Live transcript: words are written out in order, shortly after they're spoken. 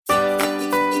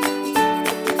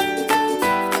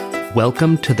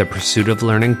Welcome to the Pursuit of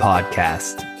Learning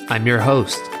podcast. I'm your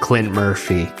host, Clint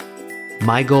Murphy.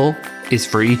 My goal is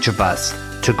for each of us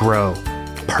to grow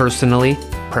personally,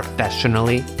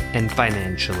 professionally, and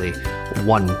financially,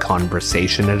 one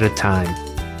conversation at a time.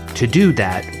 To do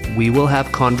that, we will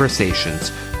have conversations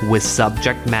with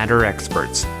subject matter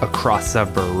experts across a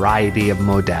variety of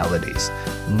modalities.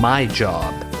 My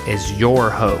job as your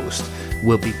host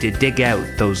will be to dig out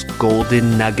those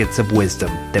golden nuggets of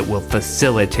wisdom that will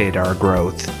facilitate our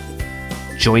growth.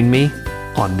 Join me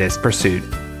on this pursuit.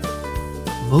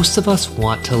 Most of us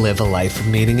want to live a life of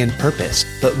meaning and purpose,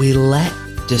 but we let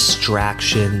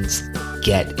distractions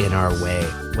get in our way,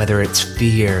 whether it's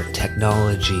fear,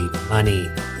 technology, money,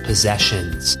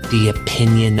 possessions, the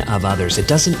opinion of others. It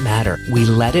doesn't matter. We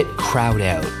let it crowd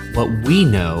out what we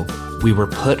know we were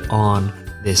put on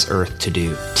this earth to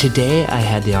do. Today, I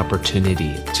had the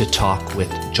opportunity to talk with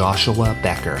Joshua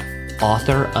Becker,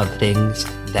 author of Things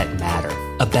That Matter,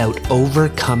 about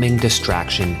overcoming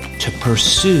distraction to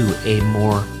pursue a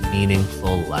more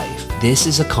meaningful life. This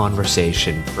is a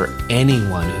conversation for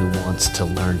anyone who wants to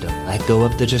learn to let go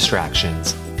of the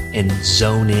distractions and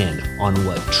zone in on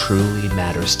what truly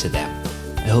matters to them.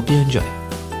 I hope you enjoy.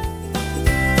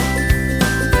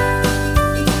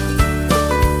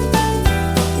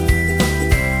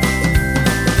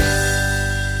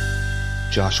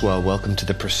 Joshua, welcome to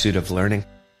the Pursuit of Learning.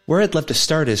 Where I'd love to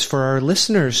start is for our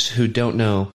listeners who don't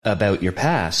know about your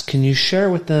past, can you share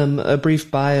with them a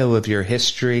brief bio of your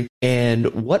history and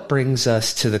what brings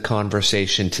us to the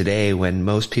conversation today when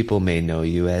most people may know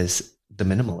you as the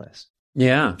minimalist?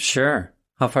 Yeah, sure.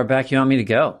 How far back you want me to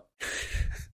go?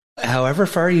 However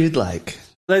far you'd like.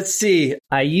 Let's see.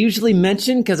 I usually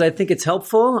mention, because I think it's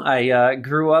helpful, I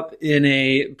grew up in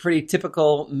a pretty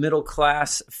typical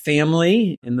middle-class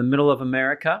family in the middle of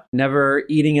America, never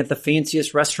eating at the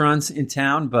fanciest restaurants in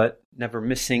town, but never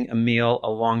missing a meal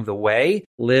along the way.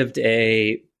 Lived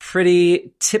a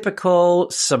pretty typical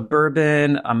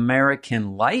suburban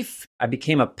American life. I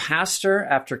became a pastor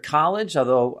after college,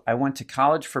 although I went to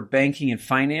college for banking and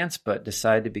finance, but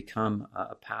decided to become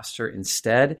a pastor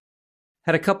instead.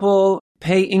 Had a couple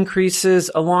pay increases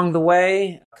along the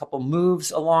way, a couple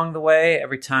moves along the way.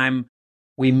 Every time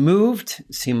we moved,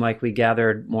 it seemed like we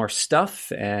gathered more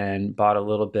stuff and bought a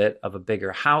little bit of a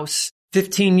bigger house.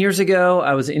 15 years ago,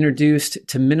 I was introduced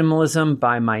to minimalism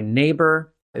by my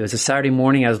neighbor. It was a Saturday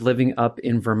morning. I was living up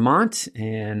in Vermont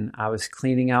and I was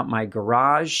cleaning out my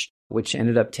garage, which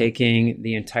ended up taking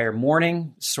the entire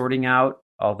morning, sorting out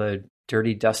all the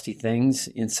dirty, dusty things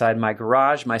inside my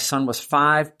garage. My son was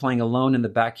 5, playing alone in the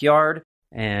backyard.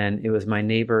 And it was my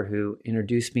neighbor who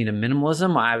introduced me to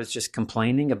minimalism. I was just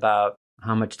complaining about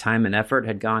how much time and effort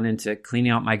had gone into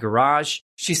cleaning out my garage.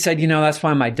 She said, that's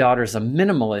why my daughter's a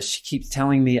minimalist. She keeps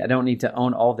telling me I don't need to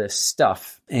own all this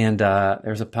stuff. And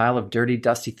there's a pile of dirty,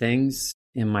 dusty things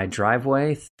in my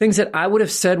driveway. Things that I would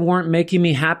have said weren't making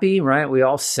me happy, right? We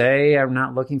all say I'm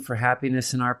not looking for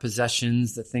happiness in our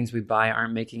possessions. The things we buy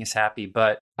aren't making us happy.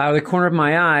 But out of the corner of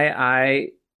my eye, I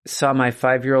saw my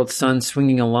 5-year-old son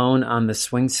swinging alone on the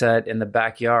swing set in the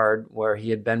backyard where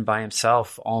he had been by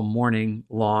himself all morning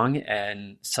long,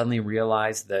 and suddenly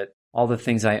realized that all the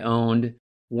things I owned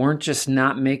weren't just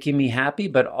not making me happy,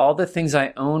 but all the things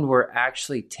I owned were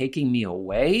actually taking me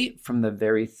away from the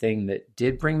very thing that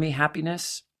did bring me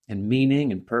happiness and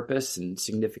meaning and purpose and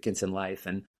significance in life.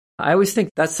 And I always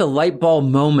think that's the light bulb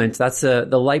moment. That's the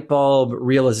light bulb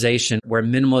realization where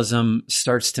minimalism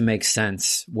starts to make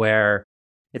sense, where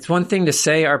it's one thing to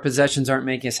say our possessions aren't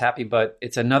making us happy, but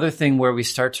it's another thing where we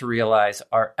start to realize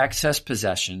our excess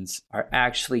possessions are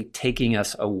actually taking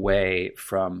us away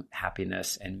from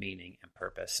happiness and meaning and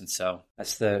purpose. And so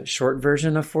that's the short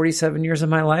version of 47 years of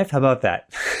my life. How about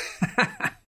that?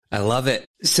 I love it.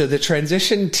 So the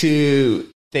transition to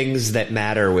Things That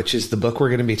Matter, which is the book we're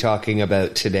going to be talking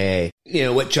about today,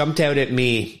 what jumped out at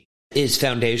me is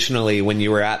foundationally when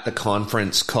you were at the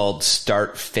conference called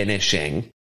Start Finishing,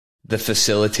 the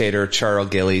facilitator, Charles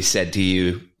Gilly, said to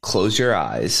you, close your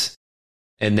eyes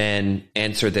and then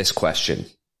answer this question.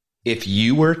 If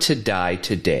you were to die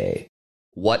today,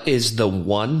 what is the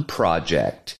one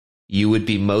project you would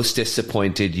be most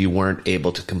disappointed you weren't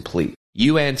able to complete?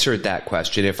 You answered that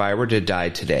question. If I were to die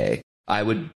today, I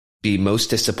would be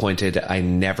most disappointed I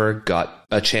never got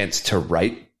a chance to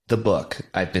write the book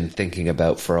I've been thinking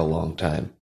about for a long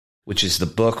time, which is the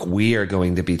book we are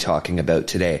going to be talking about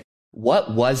today.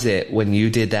 What was it when you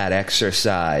did that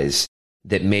exercise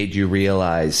that made you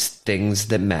realize Things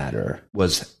That Matter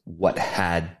was what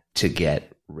had to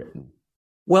get written?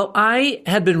 Well, I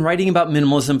had been writing about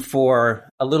minimalism for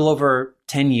a little over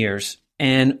 10 years.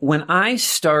 And when I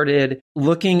started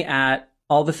looking at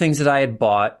all the things that I had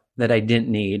bought that I didn't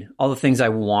need, all the things I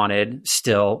wanted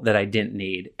still that I didn't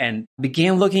need, and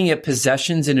began looking at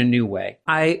possessions in a new way.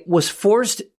 I was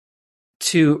forced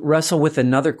to wrestle with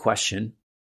another question,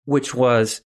 which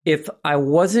was, if I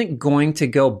wasn't going to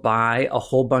go buy a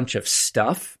whole bunch of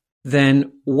stuff,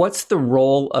 then what's the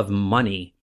role of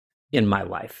money in my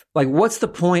life? Like, what's the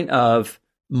point of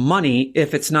money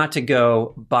if it's not to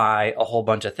go buy a whole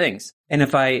bunch of things? And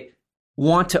if I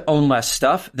want to own less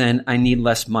stuff, then I need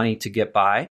less money to get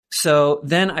by. So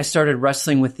then I started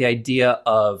wrestling with the idea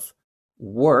of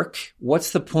work.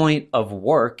 What's the point of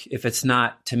work if it's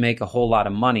not to make a whole lot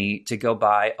of money to go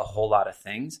buy a whole lot of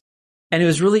things? And it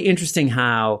was really interesting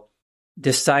how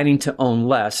deciding to own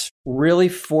less really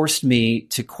forced me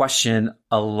to question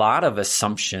a lot of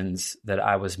assumptions that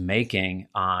I was making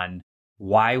on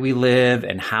why we live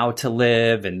and how to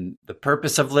live and the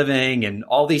purpose of living and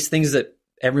all these things that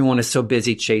everyone is so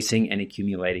busy chasing and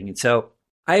accumulating. And so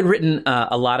I had written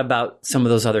a lot about some of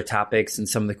those other topics and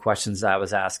some of the questions that I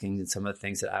was asking and some of the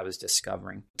things that I was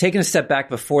discovering. Taking a step back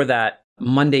before that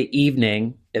Monday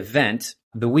evening event,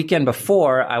 the weekend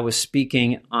before, I was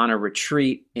speaking on a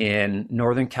retreat in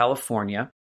Northern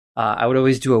California. I would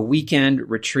always do a weekend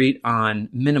retreat on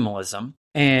minimalism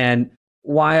and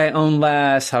why I own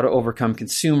less, how to overcome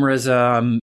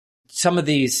consumerism, some of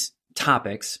these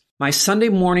topics. My Sunday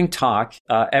morning talk,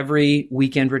 every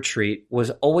weekend retreat, was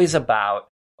always about,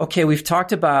 okay, we've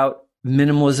talked about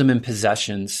minimalism and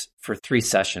possessions for 3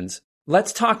 sessions.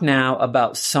 Let's talk now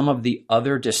about some of the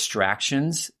other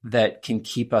distractions that can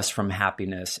keep us from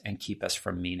happiness and keep us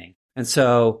from meaning. And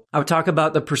so I would talk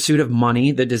about the pursuit of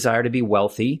money, the desire to be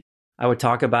wealthy. I would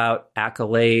talk about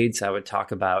accolades. I would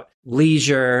talk about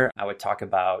leisure. I would talk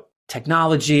about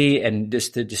technology and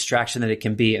just the distraction that it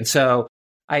can be. And so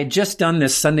I had just done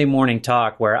this Sunday morning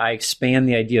talk where I expand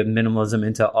the idea of minimalism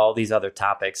into all these other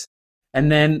topics.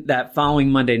 And then that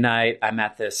following Monday night, I'm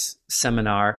at this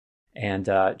seminar and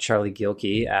Charlie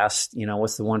Gilkey asked,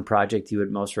 what's the one project you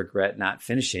would most regret not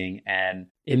finishing? And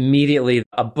immediately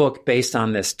a book based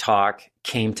on this talk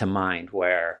came to mind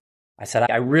where I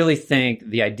said, I really think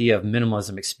the idea of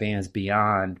minimalism expands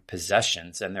beyond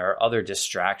possessions, and there are other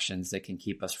distractions that can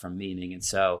keep us from meaning. And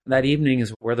so that evening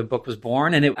is where the book was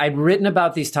born. And I'd written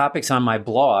about these topics on my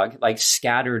blog, like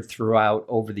scattered throughout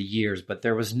over the years, but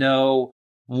there was no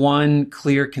one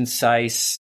clear,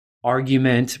 concise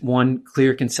argument, one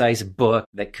clear, concise book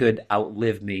that could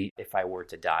outlive me if I were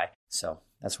to die. So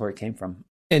that's where it came from.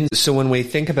 And so when we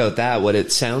think about that, what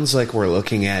it sounds like we're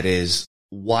looking at is,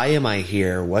 why am I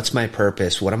here? What's my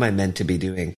purpose? What am I meant to be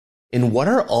doing? And what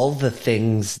are all the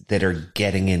things that are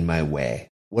getting in my way?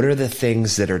 What are the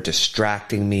things that are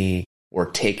distracting me or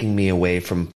taking me away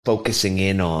from focusing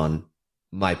in on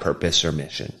my purpose or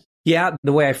mission? Yeah,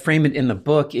 the way I frame it in the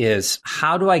book is,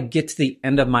 how do I get to the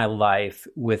end of my life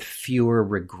with fewer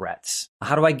regrets?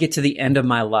 How do I get to the end of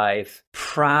my life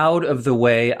proud of the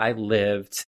way I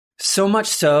lived? So much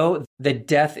so that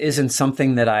death isn't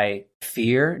something that I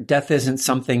fear. Death isn't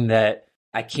something that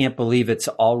I can't believe it's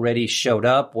already showed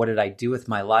up. What did I do with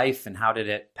my life? And how did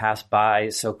it pass by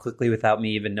so quickly without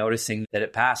me even noticing that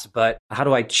it passed? But how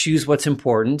do I choose what's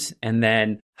important? And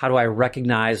then how do I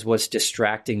recognize what's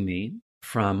distracting me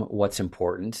from what's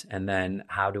important? And then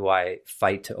how do I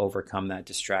fight to overcome that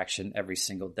distraction every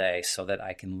single day so that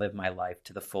I can live my life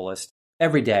to the fullest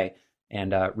every day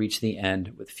and reach the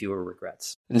end with fewer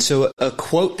regrets? And so a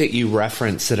quote that you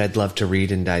reference that I'd love to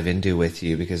read and dive into with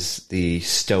you, because the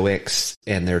Stoics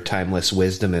and their timeless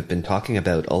wisdom have been talking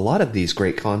about a lot of these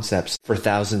great concepts for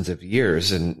thousands of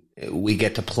years, and we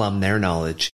get to plumb their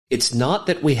knowledge. It's not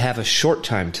that we have a short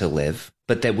time to live,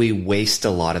 but that we waste a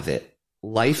lot of it.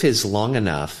 Life is long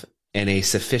enough, and a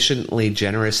sufficiently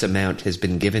generous amount has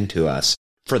been given to us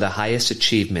for the highest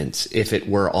achievements if it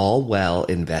were all well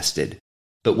invested.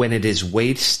 But when it is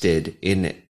wasted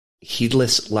in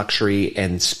heedless luxury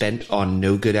and spent on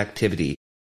no good activity,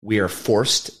 we are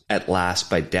forced at last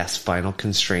by death's final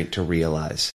constraint to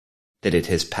realize that it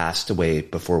has passed away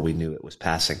before we knew it was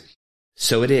passing.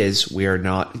 So it is, we are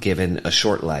not given a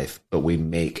short life, but we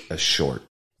make a short.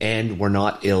 And we're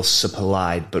not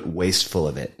ill-supplied, but wasteful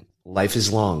of it. Life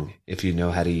is long if you know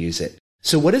how to use it.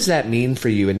 So what does that mean for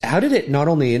you? And how did it not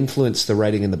only influence the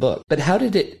writing in the book, but how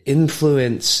did it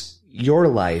influence your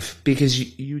life?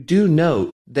 Because you do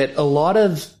note that a lot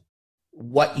of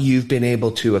what you've been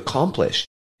able to accomplish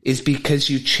is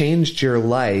because you changed your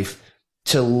life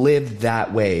to live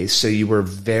that way. So you were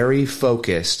very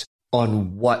focused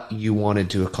on what you wanted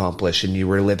to accomplish, and you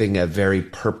were living a very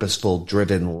purposeful,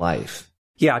 driven life.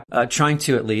 Yeah, trying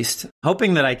to at least,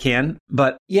 hoping that I can.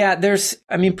 But yeah, there's,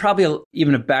 probably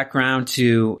even a background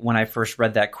to when I first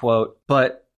read that quote.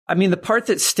 But the part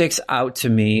that sticks out to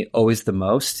me always the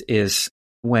most is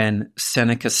when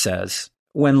Seneca says,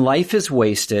 "When life is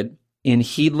wasted in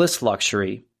heedless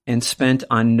luxury and spent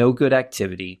on no good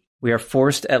activity, we are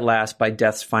forced at last by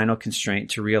death's final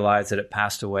constraint to realize that it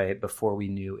passed away before we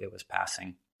knew it was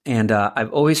passing." And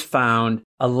I've always found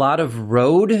a lot of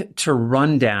road to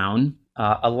run down,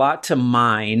 a lot to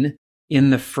mine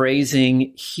in the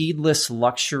phrasing heedless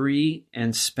luxury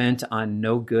and spent on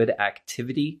no good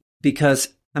activity.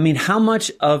 Because, how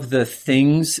much of the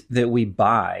things that we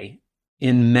buy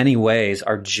in many ways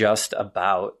are just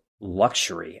about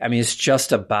luxury? It's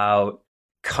just about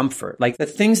comfort. Like the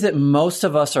things that most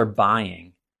of us are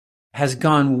buying has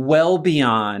gone well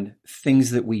beyond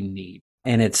things that we need.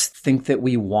 And it's things that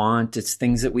we want. It's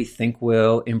things that we think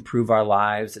will improve our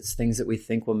lives. It's things that we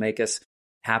think will make us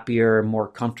happier, more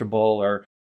comfortable, or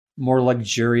more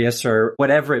luxurious, or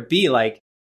whatever it be. Like,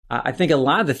 I think a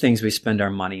lot of the things we spend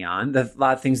our money on, a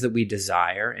lot of things that we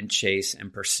desire and chase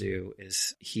and pursue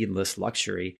is heedless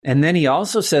luxury. And then he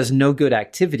also says no good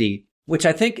activity, which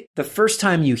I think the first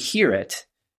time you hear it,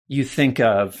 you think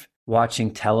of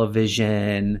watching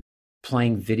television,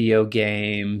 playing video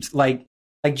games, like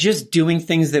just doing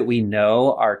things that we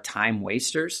know are time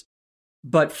wasters.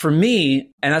 But for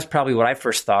me, and that's probably what I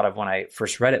first thought of when I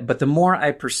first read it, but the more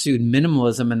I pursued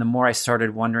minimalism and the more I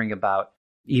started wondering about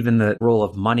even the role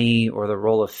of money or the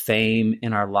role of fame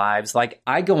in our lives, like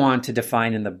I go on to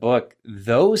define in the book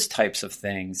those types of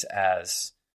things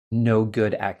as no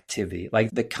good activity,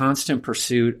 like the constant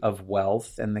pursuit of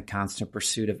wealth and the constant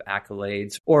pursuit of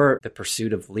accolades, or the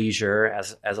pursuit of leisure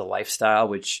as a lifestyle,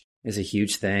 which is a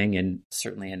huge thing, and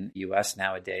certainly in the US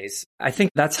nowadays. I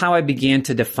think that's how I began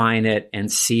to define it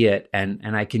and see it. And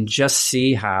I can just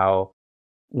see how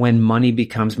when money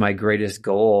becomes my greatest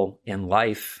goal in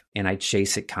life and I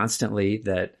chase it constantly,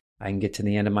 that I can get to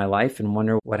the end of my life and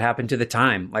wonder what happened to the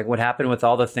time. Like what happened with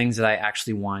all the things that I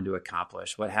actually wanted to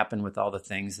accomplish? What happened with all the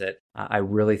things that I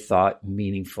really thought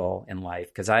meaningful in life?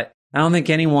 Because I don't think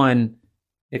anyone,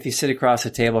 if you sit across the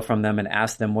table from them and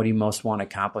ask them, what do you most want to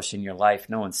accomplish in your life?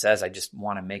 No one says, I just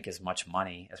want to make as much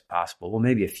money as possible. Well,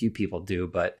 maybe a few people do,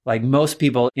 but like most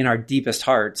people in our deepest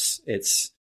hearts,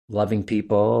 it's loving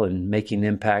people and making an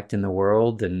impact in the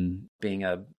world and being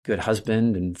a good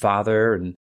husband and father.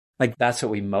 And like, that's what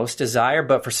we most desire.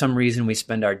 But for some reason, we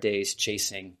spend our days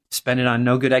spend it on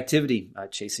no good activity,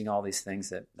 chasing all these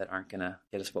things that aren't going to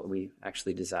get us what we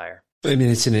actually desire.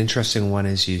 It's an interesting one.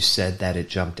 As you said that, it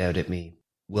jumped out at me.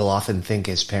 We'll often think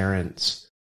as parents,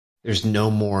 there's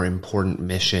no more important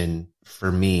mission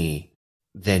for me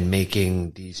than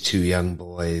making these two young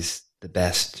boys the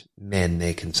best men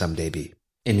they can someday be.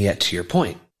 And yet, to your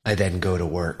point, I then go to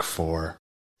work for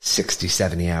 60,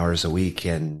 70 hours a week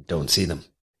and don't see them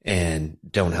and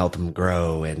don't help them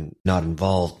grow and not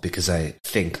involved because I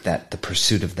think that the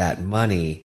pursuit of that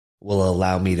money will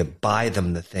allow me to buy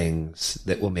them the things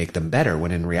that will make them better,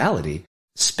 when in reality,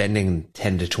 spending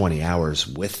 10 to 20 hours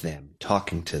with them,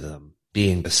 talking to them,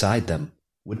 being beside them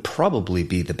would probably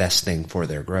be the best thing for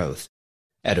their growth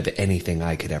out of anything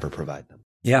I could ever provide them.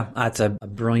 Yeah, that's a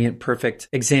brilliant, perfect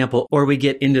example. Or we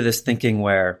get into this thinking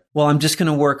where, well, I'm just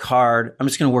going to work hard. I'm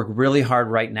just going to work really hard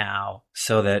right now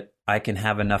so that I can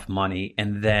have enough money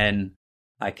and then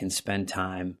I can spend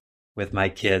time with my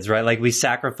kids, right? Like we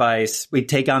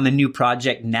take on the new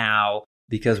project now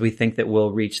because we think that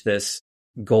we'll reach this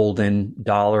golden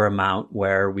dollar amount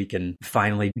where we can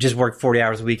finally just work 40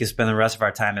 hours a week and spend the rest of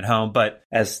our time at home. But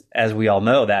as we all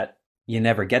know, that you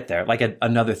never get there. Like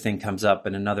another thing comes up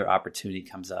and another opportunity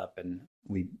comes up, and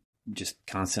we just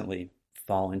constantly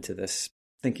fall into this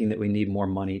thinking that we need more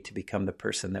money to become the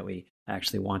person that we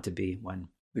actually want to be when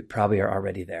we probably are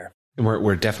already there. And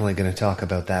we're definitely going to talk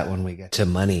about that when we get to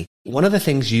money. One of the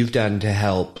things you've done to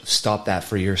help stop that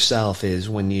for yourself is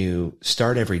when you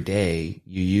start every day,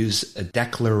 you use a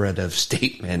declarative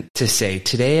statement to say,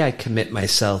 today I commit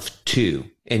myself to,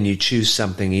 and you choose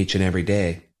something each and every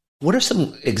day. What are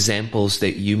some examples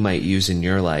that you might use in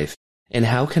your life? And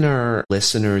how can our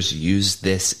listeners use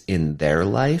this in their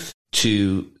life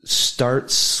to start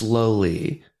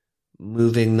slowly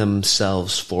moving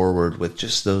themselves forward with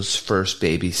just those first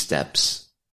baby steps?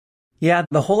 Yeah,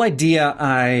 the whole idea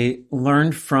I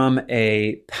learned from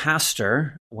a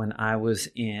pastor when I was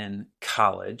in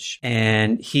college.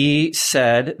 And he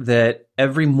said that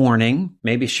every morning,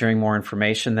 maybe sharing more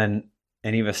information than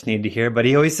any of us need to hear, but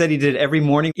he always said he did every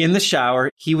morning in the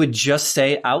shower, he would just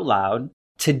say out loud,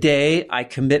 today I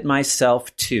commit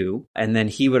myself to, and then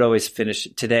he would always finish,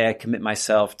 today I commit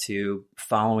myself to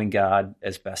following God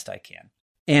as best I can.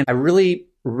 And I really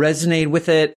resonate with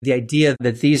it. The idea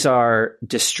that these are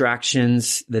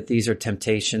distractions, that these are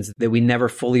temptations that we never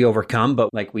fully overcome,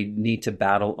 but like we need to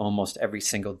battle almost every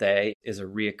single day is a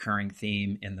reoccurring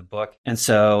theme in the book. And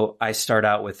so I start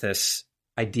out with this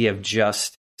idea of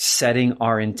just setting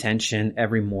our intention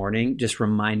every morning, just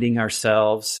reminding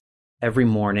ourselves every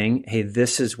morning, hey,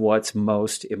 this is what's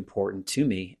most important to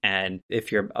me. And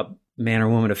if you're a man or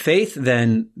woman of faith,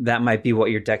 then that might be what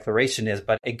your declaration is,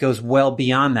 but it goes well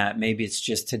beyond that. Maybe it's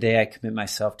just today I commit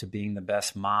myself to being the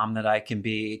best mom that I can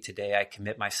be. Today I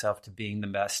commit myself to being the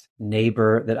best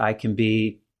neighbor that I can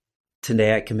be.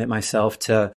 Today I commit myself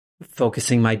to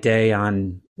focusing my day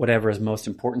on whatever is most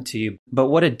important to you. But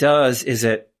what it does is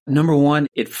number one,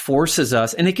 it forces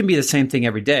us, and it can be the same thing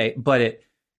every day, but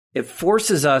it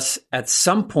forces us at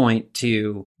some point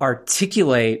to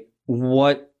articulate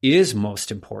what is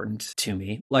most important to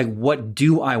me. Like, what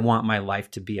do I want my life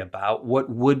to be about? What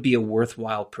would be a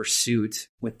worthwhile pursuit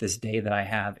with this day that I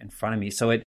have in front of me?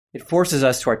 So it forces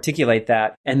us to articulate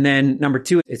that. And then number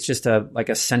two, it's just a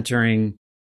centering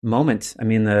moment. I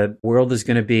mean, the world is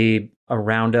going to be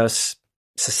around us.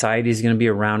 Society is going to be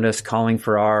around us, calling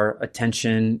for our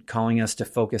attention, calling us to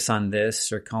focus on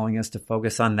this or calling us to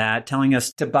focus on that, telling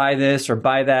us to buy this or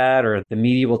buy that, or the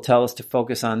media will tell us to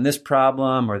focus on this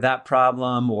problem or that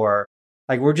problem, or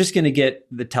like we're just going to get,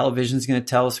 the television's going to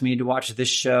tell us we need to watch this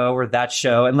show or that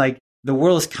show. And like the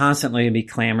world is constantly going to be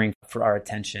clamoring for our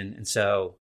attention. And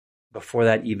so before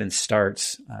that even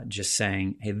starts, just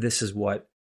saying, hey, this is what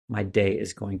my day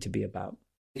is going to be about.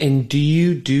 And do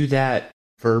you do that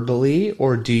verbally,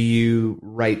 or do you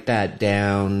write that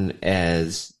down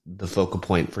as the focal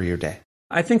point for your day?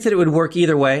 I think that it would work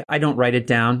either way. I don't write it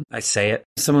down. I say it.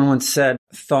 Someone once said,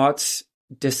 thoughts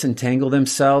disentangle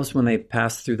themselves when they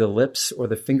pass through the lips or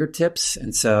the fingertips.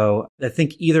 And so I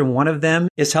think either one of them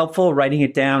is helpful, writing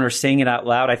it down or saying it out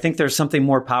loud. I think there's something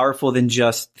more powerful than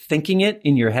just thinking it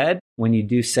in your head. When you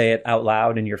do say it out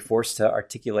loud and you're forced to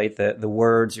articulate the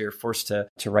words, or you're forced to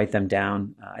write them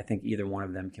down, I think either one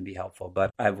of them can be helpful.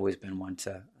 But I've always been one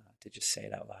to just say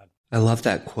it out loud. I love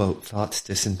that quote, thoughts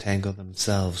disentangle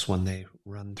themselves when they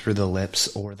run through the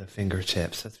lips or the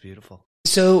fingertips. That's beautiful.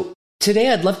 So today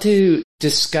I'd love to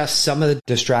discuss some of the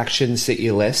distractions that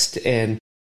you list and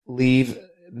leave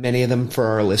many of them for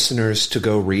our listeners to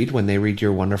go read when they read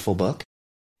your wonderful book.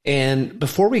 And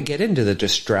before we get into the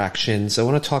distractions, I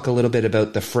want to talk a little bit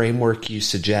about the framework you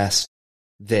suggest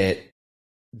that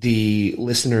the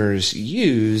listeners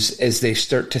use as they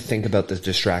start to think about the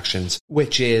distractions,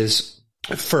 which is,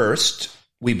 first,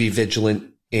 we be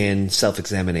vigilant in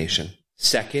self-examination.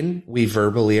 Second, we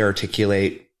verbally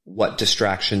articulate what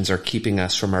distractions are keeping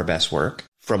us from our best work,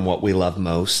 from what we love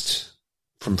most,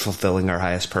 from fulfilling our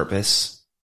highest purpose.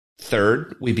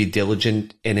 Third, we be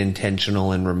diligent and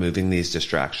intentional in removing these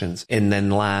distractions. And then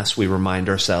last, we remind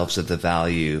ourselves of the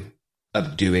value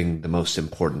of doing the most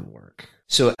important work.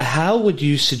 So how would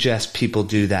you suggest people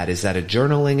do that? Is that a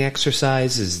journaling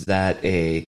exercise? Is that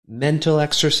a mental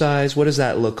exercise? What does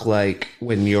that look like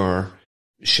when you're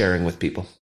sharing with people?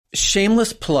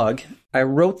 Shameless plug. I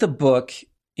wrote the book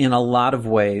in a lot of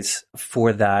ways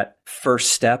for that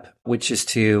first step, which is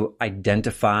to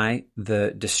identify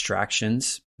the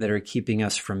distractions that are keeping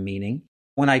us from meaning.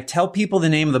 When I tell people the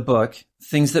name of the book,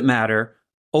 Things That Matter,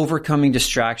 Overcoming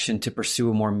Distraction to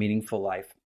Pursue a More Meaningful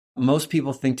Life, most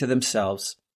people think to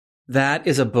themselves, that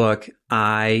is a book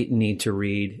I need to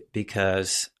read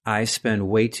because I spend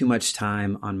way too much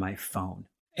time on my phone.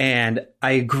 And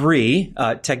I agree.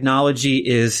 Technology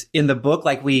is in the book,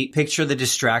 like we picture the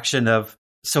distraction of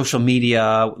social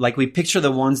media, like we picture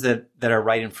the ones that are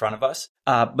right in front of us.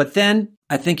 But then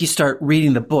I think you start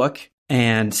reading the book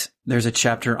and there's a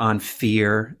chapter on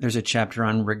fear. There's a chapter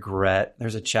on regret.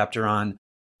 There's a chapter on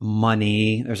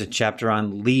money. There's a chapter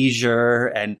on leisure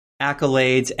and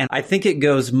accolades. And I think it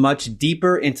goes much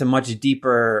deeper into much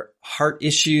deeper heart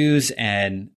issues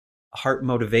and heart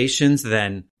motivations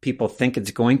than people think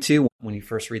it's going to when you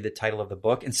first read the title of the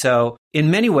book. And so in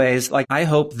many ways, like I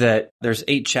hope that there's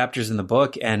 8 chapters in the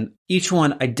book and each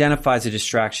one identifies a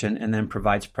distraction and then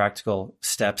provides practical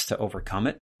steps to overcome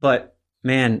it. But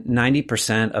man,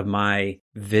 90% of my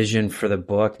vision for the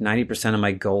book, 90% of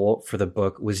my goal for the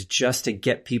book was just to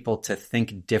get people to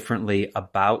think differently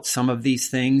about some of these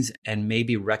things and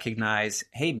maybe recognize,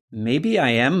 hey, maybe I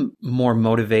am more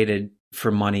motivated for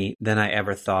money than I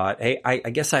ever thought. Hey, I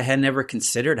guess I had never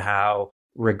considered how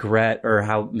regret or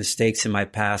how mistakes in my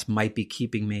past might be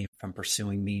keeping me from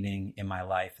pursuing meaning in my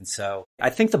life. And so I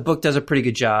think the book does a pretty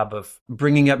good job of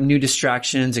bringing up new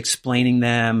distractions, explaining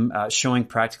them, showing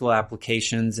practical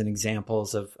applications and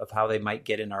examples of how they might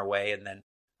get in our way, and then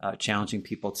challenging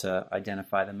people to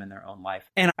identify them in their own life.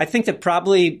 And I think that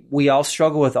probably we all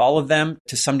struggle with all of them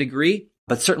to some degree,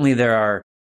 but certainly there are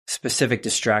specific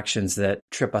distractions that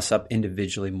trip us up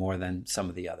individually more than some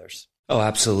of the others. Oh,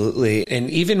 absolutely. And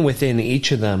even within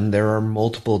each of them, there are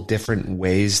multiple different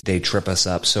ways they trip us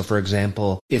up. So for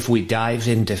example, if we dive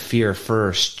into fear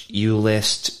first, you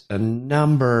list a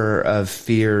number of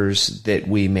fears that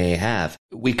we may have.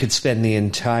 We could spend the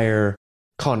entire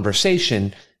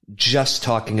conversation just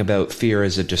talking about fear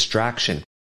as a distraction.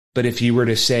 But if you were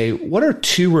to say, what are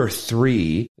 2 or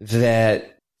 3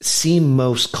 that seem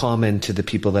most common to the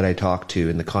people that I talk to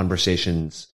in the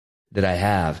conversations that I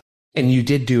have? And you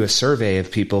did do a survey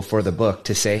of people for the book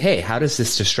to say, hey, how does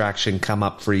this distraction come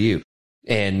up for you?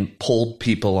 And polled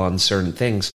people on certain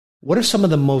things. What are some of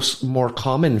the more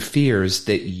common fears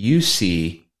that you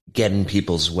see get in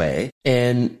people's way?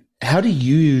 And how do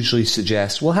you usually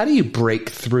suggest, well, how do you break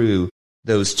through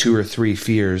those 2 or 3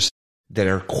 fears that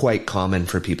are quite common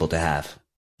for people to have?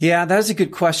 Yeah, that is a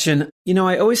good question.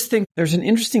 I always think there's an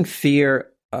interesting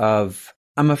fear of,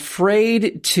 I'm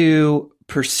afraid to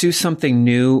pursue something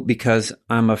new because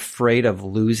I'm afraid of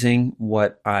losing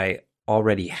what I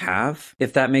already have,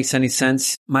 if that makes any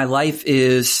sense. My life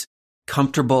is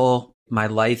comfortable. My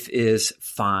life is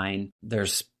fine.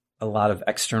 There's a lot of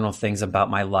external things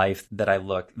about my life that I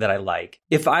like.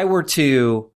 If I were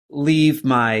to leave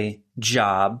my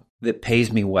job that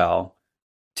pays me well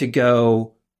to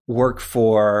go work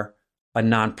for a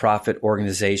nonprofit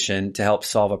organization to help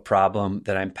solve a problem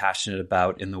that I'm passionate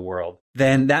about in the world,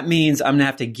 then that means I'm going to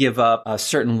have to give up a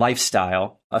certain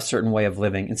lifestyle, a certain way of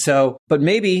living. And so, but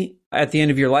maybe at the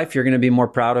end of your life, you're going to be more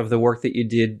proud of the work that you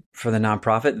did for the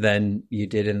nonprofit than you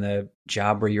did in the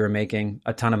job where you were making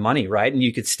a ton of money, right? And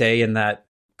you could stay in that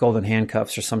golden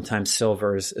handcuffs, or sometimes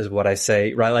silver is what I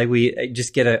say, right? Like we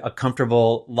just get a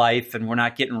comfortable life and we're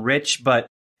not getting rich, but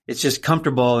it's just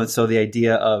comfortable. And so the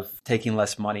idea of taking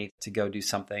less money to go do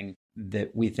something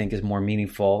that we think is more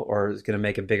meaningful or is going to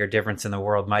make a bigger difference in the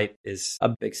world is a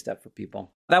big step for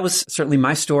people. That was certainly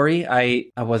my story. I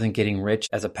wasn't getting rich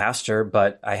as a pastor,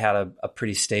 but I had a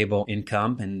pretty stable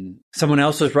income, and someone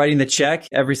else was writing the check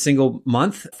every single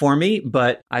month for me.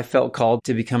 But I felt called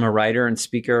to become a writer and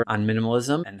speaker on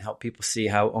minimalism and help people see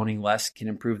how owning less can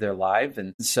improve their life.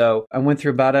 And so I went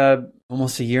through about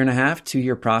almost a 1.5 to 2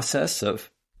 year process of,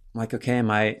 like, okay, am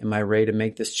I ready to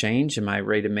make this change? Am I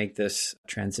ready to make this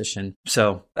transition?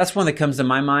 So that's one that comes to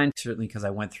my mind, certainly because I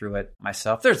went through it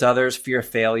myself. There's others, fear of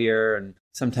failure, and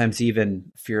sometimes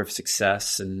even fear of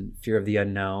success and fear of the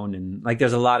unknown. And like,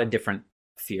 there's a lot of different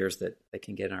fears that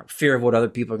can get in our fear of what other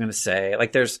people are going to say.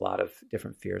 Like, there's a lot of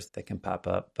different fears that can pop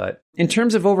up. But in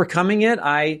terms of overcoming it,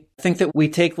 I think that we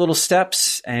take little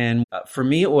steps. And for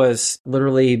me, it was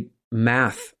literally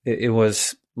math. It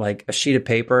was like a sheet of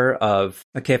paper of,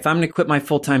 okay, if I'm going to quit my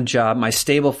full-time job, my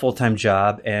stable full-time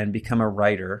job, and become a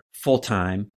writer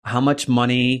full-time, how much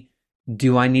money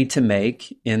do I need to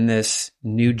make in this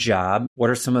new job? What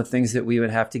are some of the things that we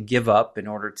would have to give up in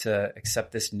order to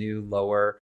accept this new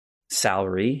lower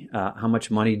salary? How much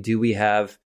money do we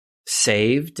have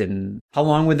saved? And how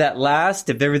long would that last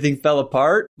if everything fell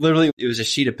apart? Literally, it was a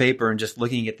sheet of paper and just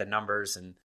looking at the numbers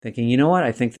and thinking, you know what?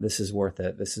 I think this is worth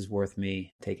it. This is worth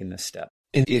me taking this step.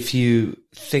 And if you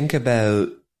think about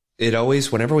it,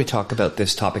 always, whenever we talk about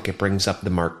this topic, it brings up the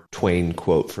Mark Twain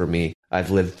quote for me.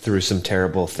 I've lived through some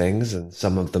terrible things, and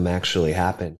some of them actually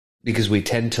happen, because we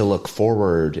tend to look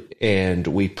forward and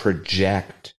we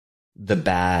project the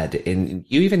bad. And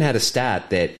you even had a stat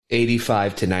that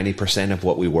 85 to 90% of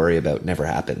what we worry about never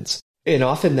happens. And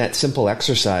often that simple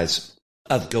exercise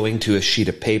of going to a sheet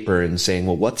of paper and saying,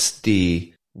 well, what's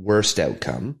the worst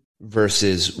outcome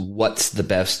versus what's the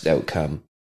best outcome?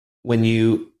 When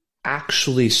you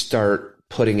actually start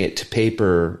putting it to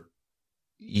paper,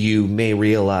 you may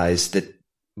realize that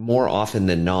more often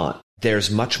than not,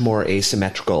 there's much more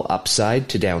asymmetrical upside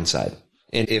to downside.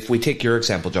 And if we take your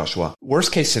example, Joshua,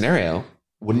 worst case scenario,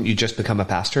 wouldn't you just become a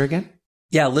pastor again?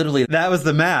 Yeah, literally. That was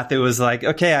the math. It was like,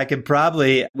 okay,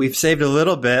 we've saved a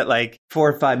little bit, like 4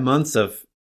 or 5 months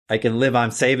I can live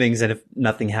on savings, and if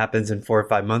nothing happens in 4 or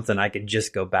 5 months, then I could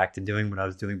just go back to doing what I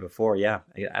was doing before. Yeah,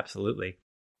 absolutely.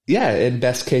 Yeah, in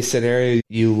best case scenario,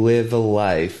 you live a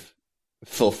life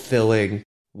fulfilling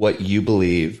what you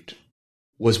believed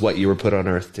was what you were put on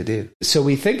earth to do. So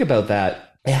we think about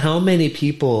that. How many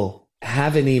people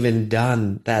haven't even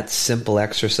done that simple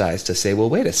exercise to say, well,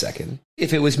 wait a second.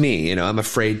 If it was me, I'm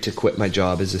afraid to quit my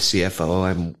job as a CFO.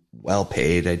 I'm well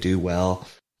paid. I do well.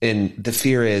 And the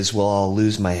fear is, well, I'll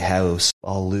lose my house.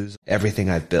 I'll lose everything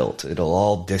I've built. It'll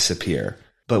all disappear.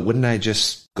 But wouldn't I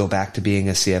just go back to being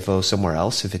a CFO somewhere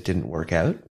else if it didn't work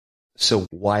out? So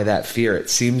why that fear? It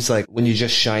seems like when you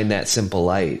just shine that simple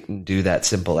light and do that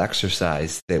simple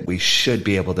exercise that we should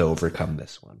be able to overcome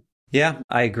this one. Yeah,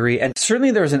 I agree. And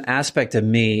certainly there's an aspect of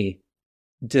me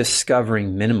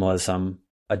discovering minimalism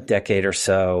a decade or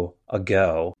so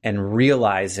ago and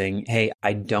realizing, hey,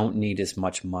 I don't need as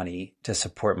much money to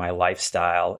support my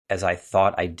lifestyle as I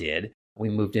thought I did. We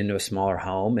moved into a smaller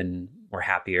home and we're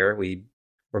happier. We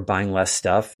were buying less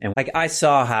stuff. And I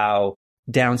saw how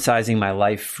downsizing my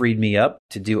life freed me up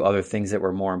to do other things that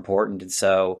were more important. And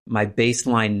so my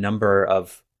baseline number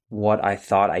of what I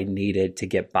thought I needed to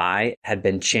get by had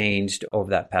been changed over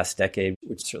that past decade,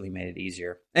 which certainly made it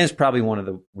easier. And it's probably one of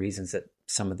the reasons that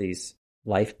some of these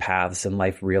life paths and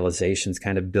life realizations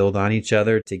kind of build on each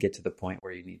other to get to the point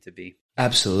where you need to be.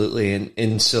 Absolutely.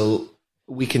 And so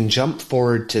we can jump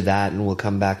forward to that and we'll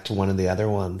come back to one of the other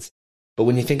ones. But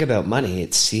when you think about money,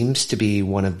 it seems to be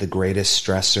one of the greatest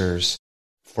stressors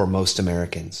for most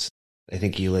Americans. I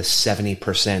think you list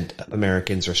 70% of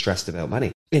Americans are stressed about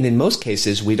money. And in most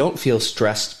cases, we don't feel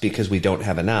stressed because we don't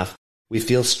have enough. We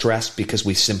feel stressed because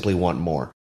we simply want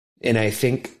more. And I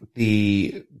think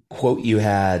the quote you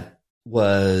had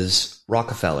was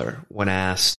Rockefeller when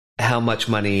asked how much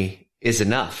money is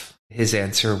enough. His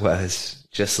answer was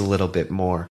just a little bit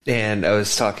more. And I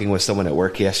was talking with someone at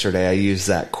work yesterday. I used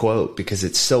that quote because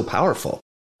it's so powerful.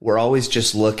 We're always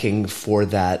just looking for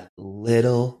that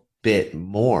little bit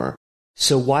more.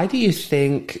 So why do you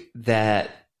think that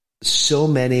so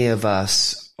many of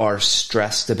us are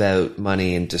stressed about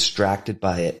money and distracted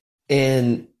by it?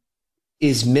 And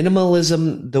is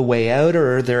minimalism the way out,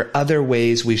 or are there other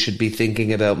ways we should be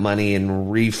thinking about money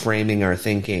and reframing our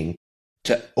thinking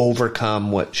to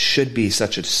overcome what should be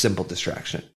such a simple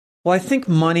distraction? Well, I think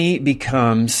money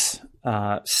becomes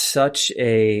such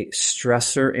a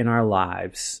stressor in our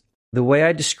lives. The way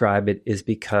I describe it is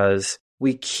because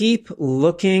we keep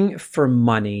looking for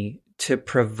money to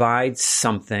provide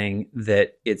something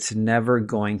that it's never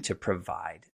going to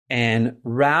provide. And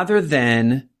rather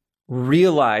than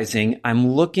realizing I'm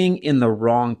looking in the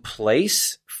wrong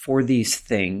place for these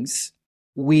things,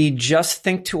 we just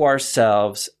think to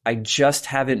ourselves, I just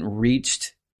haven't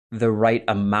reached the right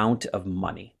amount of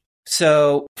money.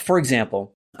 So, for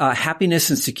example, happiness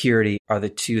and security are the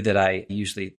two that I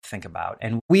usually think about.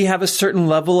 And we have a certain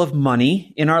level of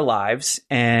money in our lives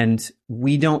and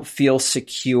we don't feel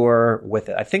secure with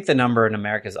it. I think the number in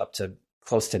America is up to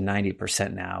close to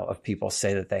 90% now of people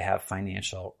say that they have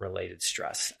financial related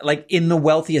stress. Like in the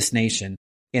wealthiest nation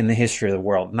in the history of the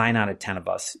world, 9 out of 10 of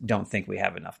us don't think we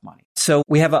have enough money. So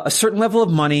we have a certain level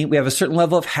of money, we have a certain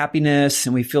level of happiness,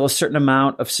 and we feel a certain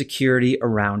amount of security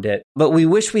around it. But we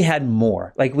wish we had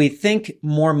more. Like we think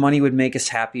more money would make us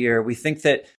happier. We think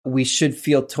that we should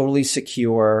feel totally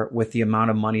secure with the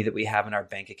amount of money that we have in our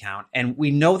bank account. And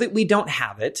we know that we don't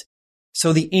have it.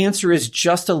 So the answer is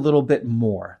just a little bit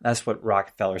more. That's what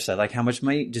Rockefeller said. Like how much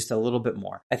money? Just a little bit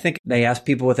more. I think they asked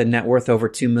people with a net worth over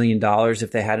 $2 million if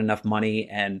they had enough money.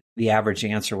 And the average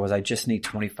answer was, I just need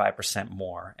 25%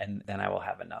 more and then I will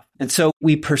have enough. And so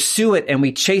we pursue it and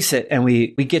we chase it and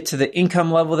we get to the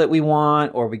income level that we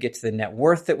want, or we get to the net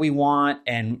worth that we want.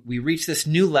 And we reach this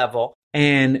new level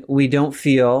and we don't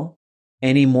feel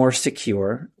any more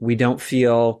secure. We don't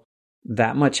feel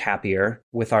that much happier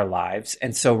with our lives.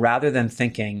 And so rather than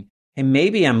thinking, hey,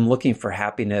 maybe I'm looking for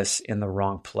happiness in the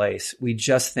wrong place, we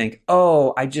just think,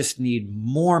 oh, I just need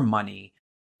more money.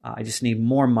 I just need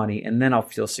more money and then I'll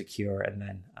feel secure and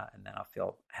then I'll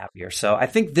feel happier. So I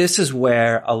think this is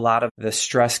where a lot of the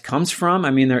stress comes from.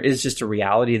 I mean, there is just a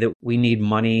reality that we need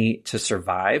money to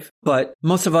survive, but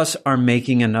most of us are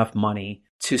making enough money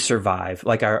to survive.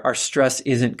 Like our stress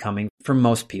isn't coming from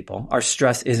most people. Our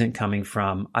stress isn't coming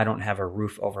from, I don't have a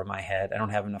roof over my head. I don't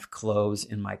have enough clothes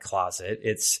in my closet.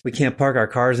 It's, we can't park our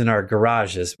cars in our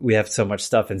garages. We have so much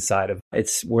stuff inside of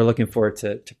it's, we're looking forward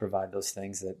to provide those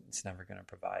things that it's never going to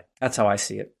provide. That's how I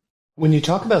see it. When you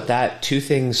talk about that, two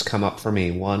things come up for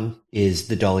me. One is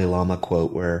the Dalai Lama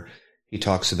quote where he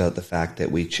talks about the fact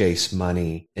that we chase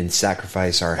money and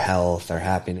sacrifice our health, our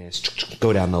happiness,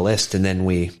 go down the list, and then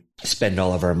we spend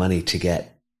all of our money to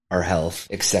get our health,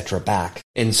 etc. back.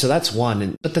 And so that's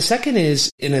one. But the second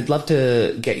is, and I'd love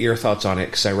to get your thoughts on it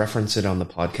because I reference it on the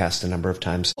podcast a number of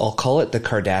times. I'll call it the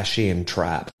Kardashian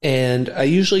trap. And I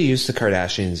usually use the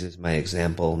Kardashians as my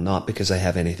example, not because I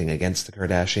have anything against the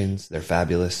Kardashians. They're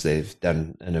fabulous. They've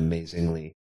done an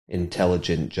amazingly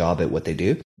intelligent job at what they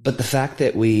do. But the fact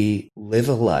that we live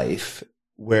a life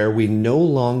where we no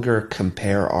longer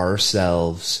compare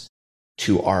ourselves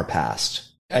to our past.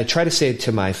 I try to say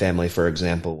to my family, for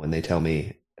example, when they tell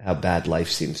me how bad life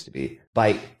seems to be,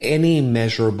 by any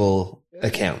measurable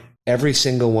account, every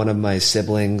single one of my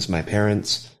siblings, my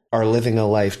parents, are living a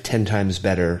life 10 times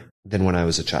better than when I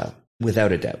was a child,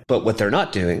 without a doubt. But what they're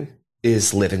not doing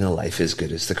is living a life as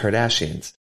good as the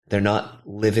Kardashians. They're not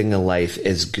living a life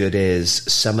as good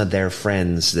as some of their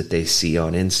friends that they see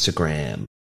on Instagram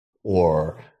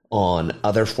or on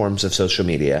other forms of social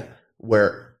media,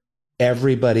 where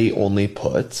everybody only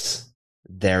puts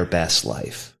their best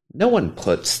life. No one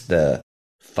puts the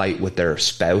fight with their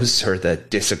spouse or the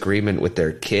disagreement with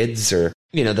their kids or,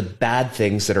 the bad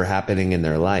things that are happening in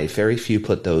their life. Very few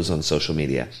put those on social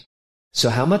media. So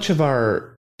how much of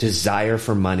our desire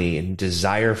for money and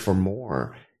desire for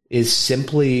more is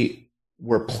simply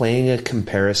we're playing a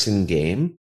comparison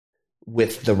game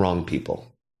with the wrong people?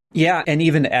 Yeah. And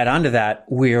even to add on to that,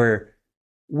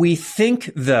 we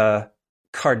think the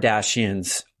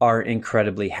Kardashians are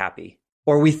incredibly happy,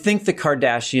 or we think the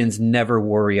Kardashians never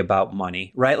worry about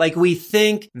money, right? Like we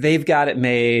think they've got it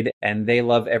made and they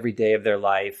love every day of their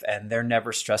life and they're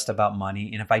never stressed about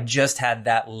money. And if I just had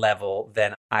that level,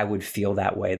 then I would feel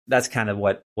that way. That's kind of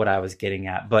what I was getting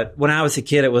at. But when I was a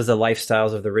kid, it was the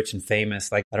lifestyles of the rich and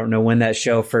famous. Like, I don't know when that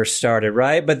show first started,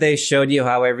 right? But they showed you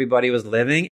how everybody was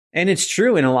living. And it's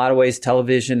true in a lot of ways,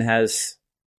 television has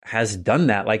done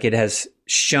that. Like it has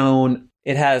shown,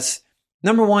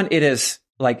 number one, it has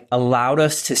like allowed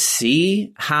us to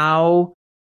see how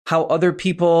other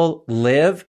people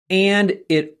live, and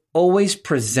it always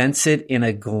presents it in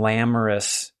a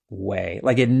glamorous way.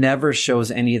 Like it never shows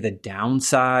any of the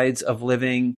downsides of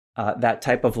living that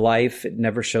type of life. It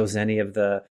never shows any of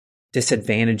the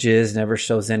disadvantages, never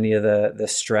shows any of the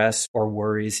stress or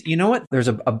worries. You know what? There's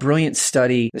a brilliant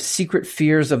study, The Secret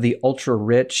Fears of the Ultra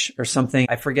Rich or something.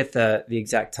 I forget the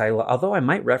exact title, although I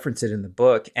might reference it in the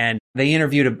book. And they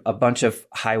interviewed a bunch of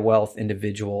high wealth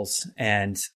individuals.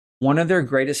 And one of their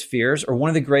greatest fears, or one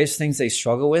of the greatest things they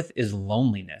struggle with, is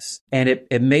loneliness. And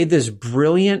it made this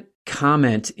brilliant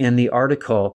comment in the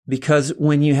article, because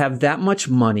when you have that much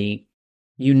money,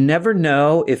 you never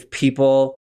know if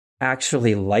people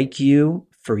actually like you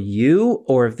for you,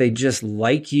 or if they just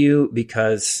like you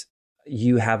because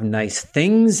you have nice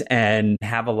things and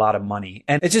have a lot of money.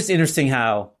 And it's just interesting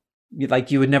how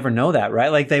you would never know that,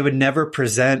 right? Like they would never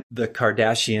present the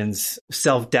Kardashians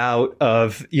self-doubt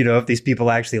of, if these people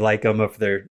actually like them, or if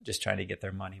they're just trying to get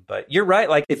their money. But you're right.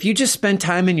 Like if you just spend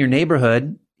time in your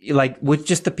neighborhood, like with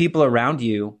just the people around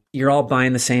you, you're all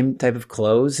buying the same type of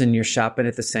clothes and you're shopping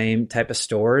at the same type of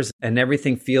stores and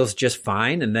everything feels just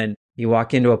fine. And then you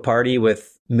walk into a party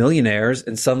with millionaires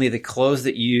and suddenly the clothes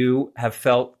that you have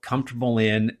felt comfortable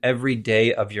in every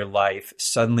day of your life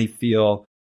suddenly feel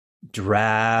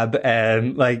drab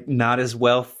and like not as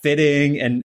well fitting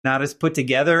and not as put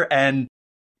together. And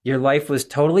your life was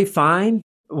totally fine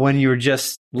when you were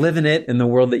just living it in the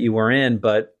world that you were in.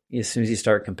 But as soon as you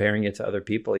start comparing it to other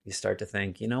people, you start to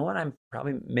think, you know what,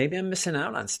 maybe I'm missing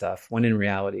out on stuff, when in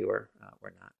reality we're not.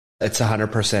 It's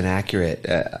 100% accurate.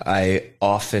 I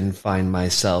often find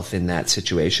myself in that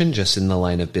situation, just in the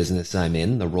line of business I'm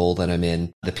in, the role that I'm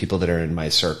in. The people that are in my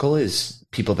circle is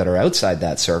people that are outside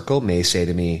that circle may say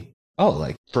to me, oh,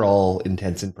 like for all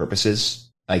intents and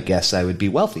purposes, I guess I would be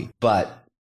wealthy. But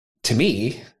to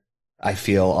me, I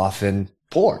feel often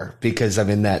poor because I'm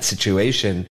in that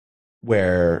situation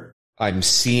where I'm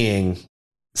seeing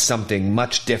something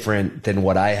much different than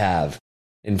what I have.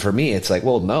 And for me, it's like,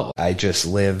 well, no, I just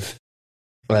live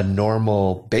a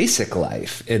normal, basic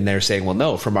life. And they're saying, well,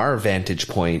 no, from our vantage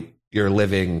point, you're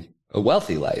living a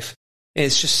wealthy life. And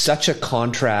it's just such a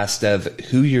contrast of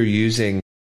who you're using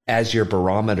as your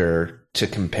barometer to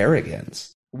compare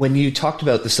against. When you talked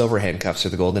about the silver handcuffs or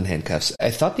the golden handcuffs,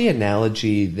 I thought the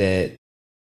analogy that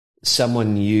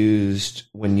someone used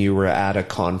when you were at a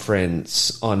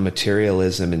conference on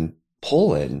materialism in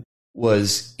Poland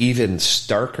was even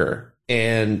starker.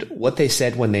 And what they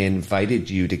said when they invited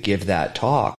you to give that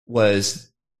talk was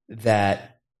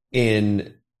that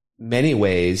in many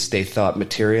ways, they thought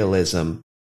materialism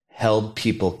held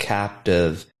people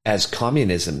captive as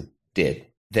communism did.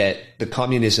 That the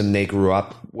communism they grew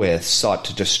up with sought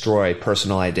to destroy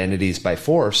personal identities by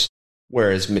force,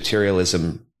 whereas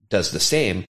materialism does the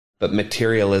same. but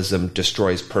materialism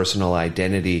destroys personal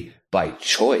identity by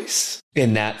choice.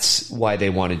 And that's why they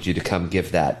wanted you to come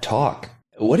give that talk.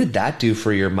 What did that do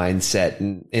for your mindset?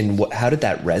 And how did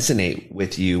that resonate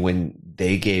with you when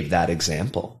they gave that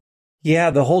example?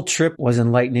 Yeah, the whole trip was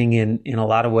enlightening in a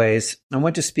lot of ways. I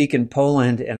went to speak in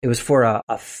Poland, and it was for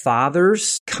a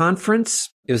fathers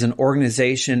conference. It was an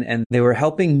organization, and they were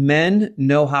helping men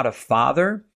know how to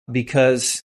father,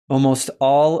 because almost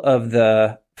all of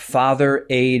the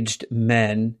father-aged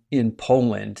men in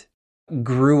Poland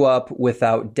grew up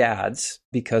without dads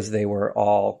because they were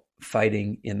all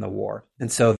fighting in the war.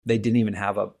 And so they didn't even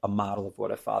have a model of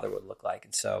what a father would look like.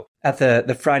 And so at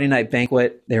the Friday night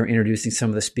banquet, they were introducing some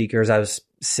of the speakers. I was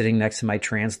sitting next to my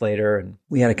translator, and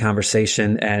we had a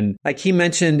conversation. And like he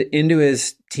mentioned, into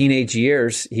his teenage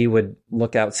years, he would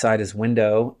look outside his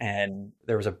window, and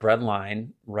there was a bread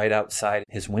line right outside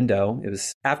his window. It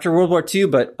was after World War II,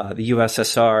 but the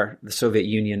USSR, the Soviet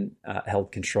Union,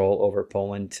 held control over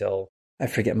Poland till, I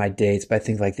forget my dates, but I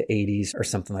think like the 80s or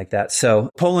something like that.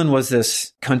 So Poland was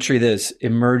this country that's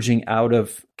emerging out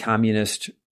of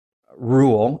communist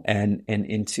rule and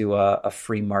into a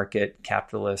free market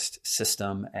capitalist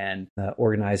system. And the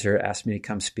organizer asked me to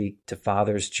come speak to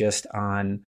fathers just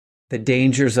on the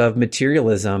dangers of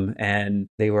materialism. And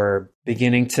they were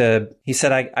beginning to, he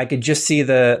said, I could just see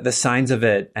the signs of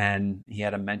it. And he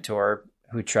had a mentor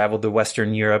who traveled to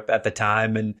Western Europe at the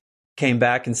time and came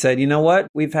back and said, you know what?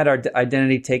 We've had our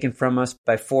identity taken from us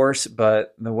by force,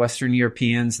 but the Western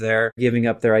Europeans, they're giving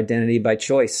up their identity by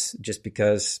choice, just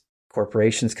because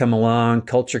corporations come along,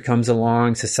 culture comes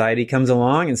along, society comes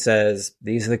along and says,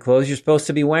 these are the clothes you're supposed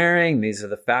to be wearing. These are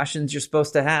the fashions you're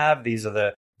supposed to have. These are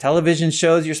the television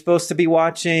shows you're supposed to be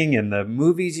watching, and the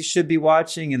movies you should be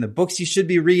watching, and the books you should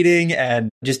be reading, and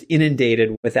just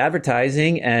inundated with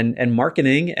advertising and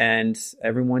marketing. And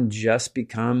everyone just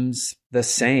becomes the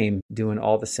same, doing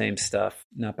all the same stuff,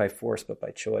 not by force, but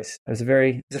by choice. It was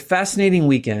a fascinating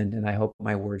weekend, and I hope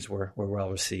my words were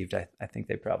well received. I think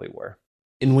they probably were.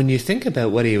 And when you think about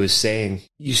what he was saying,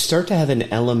 you start to have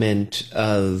an element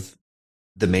of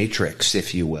the matrix,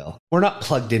 if you will. We're not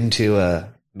plugged into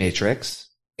a matrix.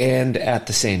 And at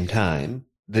the same time,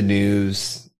 the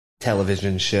news,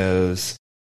 television shows,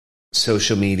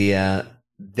 social media,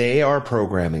 they are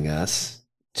programming us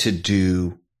to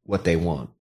do what they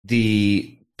want.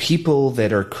 The people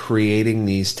that are creating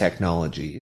these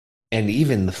technologies, and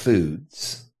even the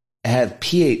foods, have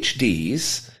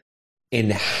PhDs in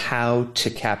how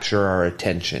to capture our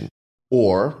attention.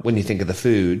 Or, when you think of the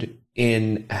food,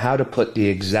 in how to put the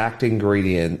exact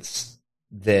ingredients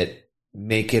that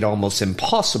make it almost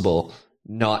impossible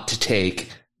not to take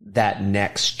that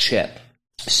next chip.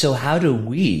 So how do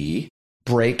we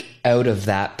break out of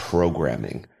that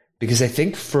programming? Because I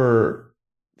think for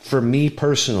me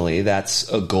personally,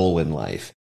 that's a goal in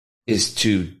life, is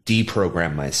to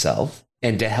deprogram myself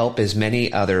and to help as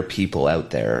many other people out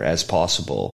there as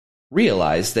possible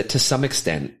realize that to some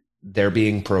extent they're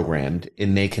being programmed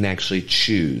and they can actually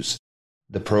choose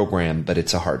the program, but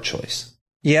it's a hard choice.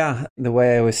 Yeah, the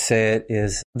way I always say it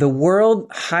is the world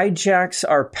hijacks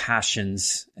our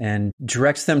passions and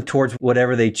directs them towards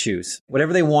whatever they choose,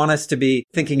 whatever they want us to be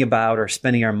thinking about or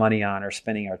spending our money on or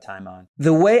spending our time on.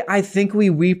 The way I think we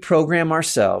reprogram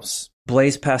ourselves,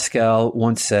 Blaise Pascal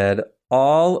once said,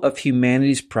 all of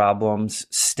humanity's problems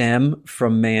stem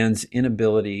from man's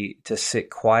inability to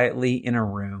sit quietly in a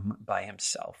room by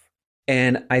himself.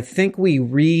 And I think we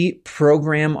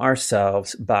reprogram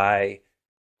ourselves by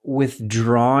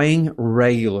withdrawing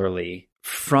regularly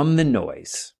from the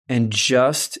noise and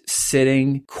just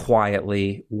sitting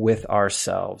quietly with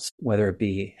ourselves, whether it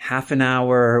be half an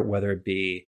hour, whether it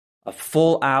be a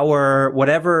full hour,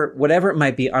 whatever it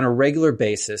might be, on a regular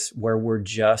basis, where we're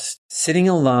just sitting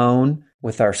alone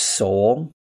with our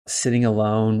soul, sitting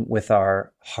alone with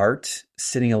our heart,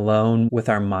 sitting alone with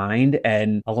our mind,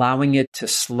 and allowing it to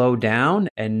slow down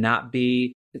and not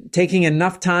be taking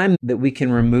enough time that we can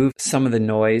remove some of the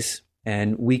noise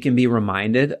and we can be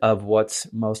reminded of what's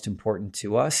most important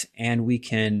to us, and we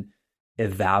can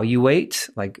evaluate,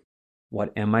 like,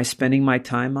 what am I spending my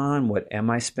time on? What am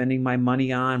I spending my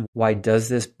money on? Why does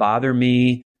this bother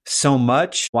me so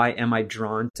much? Why am I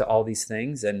drawn to all these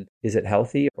things? And is it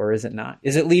healthy or is it not?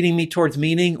 Is it leading me towards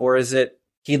meaning, or is it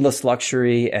heedless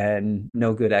luxury and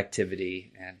no good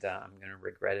activity? And I'm going to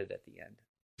regret it at the end.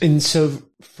 And so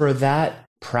for that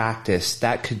practice,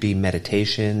 that could be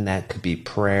meditation, that could be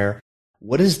prayer.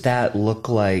 What does that look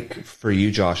like for you,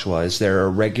 Joshua? Is there a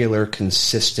regular,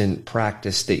 consistent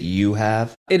practice that you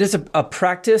have? It is a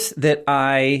practice that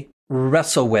I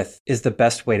wrestle with is the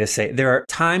best way to say it. There are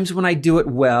times when I do it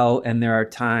well, and there are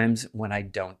times when I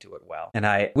don't do it well. And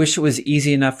I wish it was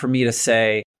easy enough for me to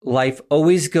say, life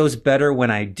always goes better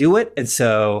when I do it. And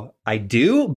so I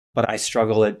do, but I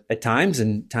struggle at times,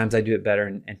 and times I do it better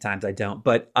and times I don't.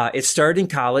 But it started in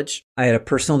college. I had a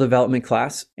personal development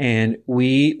class, and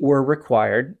we were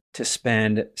required to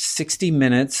spend 60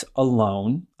 minutes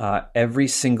alone every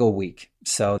single week.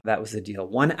 So that was the deal.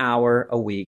 1 hour a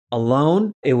week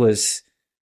alone. It was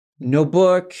no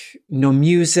book, no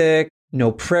music,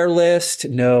 no prayer list,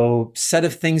 no set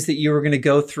of things that you were going to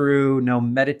go through, no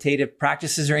meditative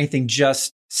practices or anything.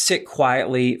 Just sit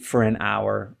quietly for an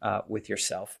hour with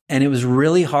yourself. And it was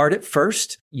really hard at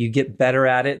first. You get better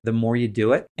at it the more you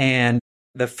do it. And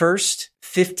the first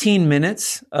 15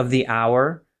 minutes of the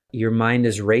hour, your mind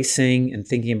is racing and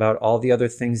thinking about all the other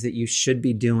things that you should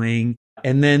be doing.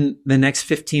 And then the next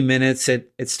 15 minutes,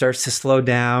 it starts to slow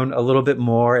down a little bit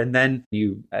more. And then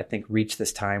you, I think, reach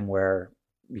this time where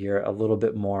you're a little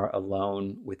bit more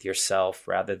alone with yourself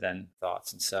rather than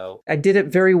thoughts. And so I did it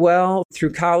very well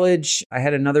through college. I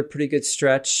had another pretty good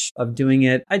stretch of doing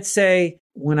it. I'd say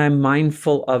when I'm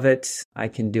mindful of it, I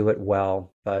can do it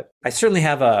well. But I certainly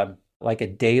have a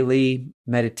daily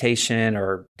meditation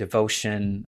or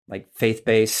devotion, like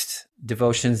faith-based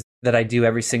devotions that I do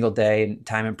every single day, and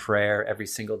time in prayer every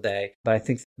single day. But I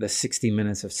think the 60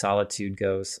 minutes of solitude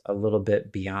goes a little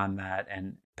bit beyond that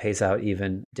and pays out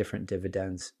even different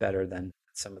dividends better than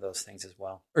some of those things as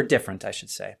well. Or different, I should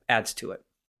say, adds to it.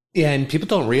 Yeah, and people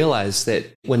don't realize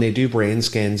that when they do brain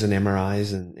scans and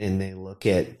MRIs and they look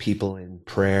at people in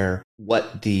prayer,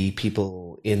 what the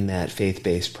people in that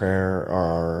faith-based prayer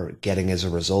are getting as a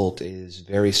result is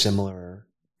very similar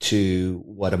to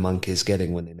what a monk is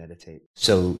getting when they meditate.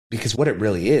 So, because what it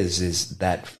really is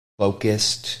that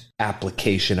focused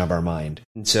application of our mind.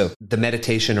 And so the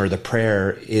meditation or the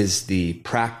prayer is the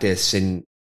practice, and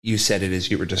you said it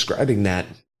as you were describing that,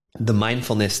 the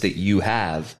mindfulness that you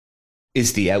have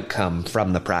is the outcome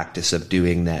from the practice of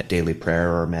doing that daily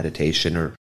prayer or meditation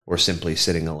or simply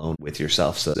sitting alone with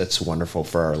yourself. So that's wonderful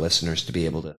for our listeners to be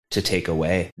able to take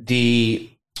away.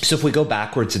 So if we go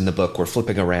backwards in the book,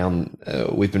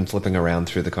 we've been flipping around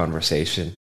through the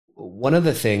conversation. One of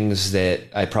the things that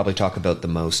I probably talk about the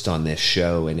most on this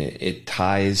show, and it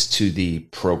ties to the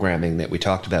programming that we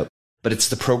talked about, but it's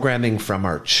the programming from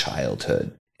our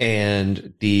childhood.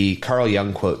 And the Carl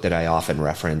Jung quote that I often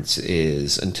reference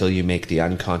is, until you make the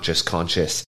unconscious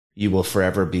conscious, you will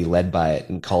forever be led by it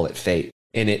and call it fate.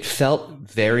 And it felt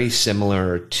very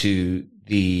similar to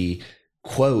the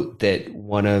quote that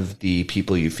one of the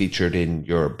people you featured in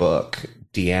your book,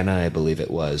 Deanna, I believe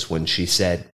it was, when she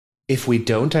said, if we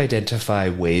don't identify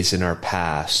ways in our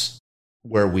past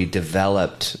where we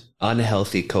developed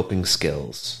unhealthy coping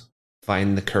skills,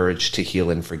 find the courage to heal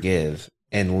and forgive,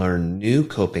 and learn new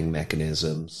coping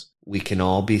mechanisms, we can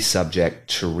all be subject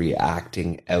to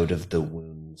reacting out of the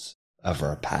wounds of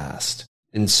our past.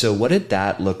 And so what did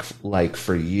that look like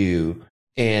for you?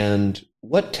 And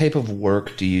what type of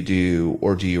work do you do,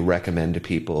 or do you recommend to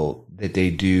people that they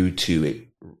do to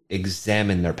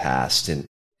examine their past, and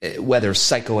whether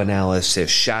psychoanalysis,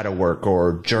 shadow work,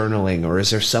 or journaling, or is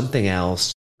there something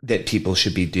else that people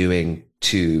should be doing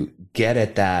to get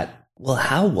at that? Well,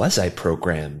 how was I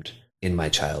programmed in my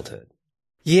childhood?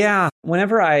 Yeah.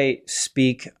 Whenever I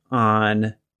speak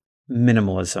on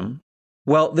minimalism,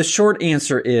 well, the short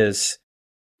answer is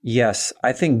yes.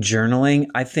 I think journaling,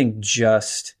 I think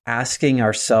just asking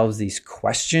ourselves these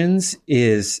questions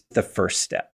is the first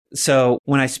step. So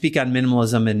when I speak on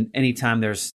minimalism, and anytime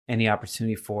there's any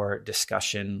opportunity for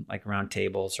discussion, like around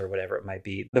tables or whatever it might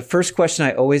be, the first question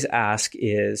I always ask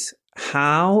is,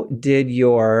 how did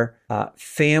your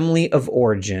family of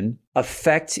origin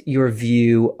affect your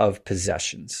view of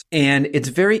possessions? And it's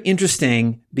very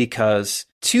interesting because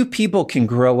two people can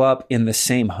grow up in the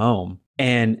same home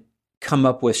and come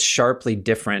up with sharply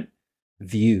different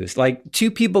views. Like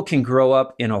two people can grow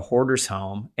up in a hoarder's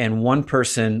home and one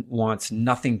person wants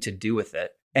nothing to do with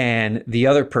it, and the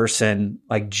other person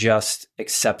just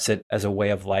accepts it as a way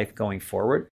of life going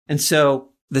forward. And so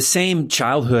the same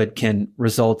childhood can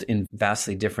result in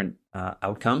vastly different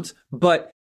outcomes,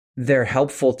 but they're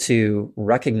helpful to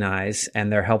recognize,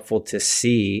 and they're helpful to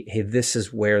see, hey, this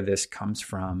is where this comes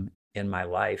from in my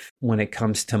life. When it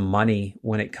comes to money,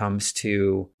 when it comes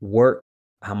to work,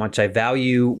 how much I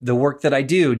value the work that I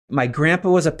do. My grandpa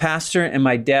was a pastor and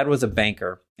my dad was a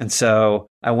banker. And so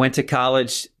I went to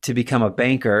college to become a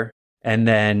banker. And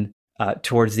then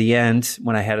towards the end,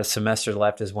 when I had a semester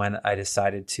left, is when I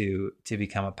decided to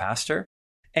become a pastor.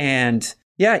 And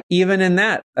yeah, even in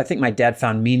that, I think my dad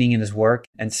found meaning in his work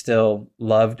and still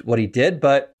loved what he did.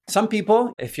 But Some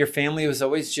people, if your family was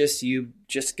always you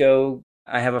just go.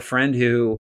 I have a friend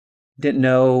who didn't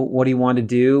know what he wanted to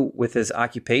do with his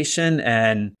occupation.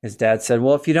 And his dad said,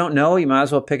 well, if you don't know, you might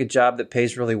as well pick a job that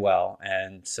pays really well.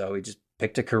 And so he just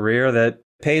picked a career that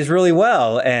pays really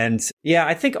well. And yeah,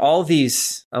 I think a lot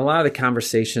of the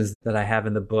conversations that I have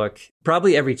in the book,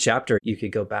 probably every chapter you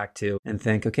could go back to and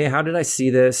think, okay, how did I see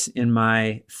this in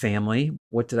my family?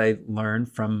 What did I learn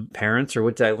from parents, or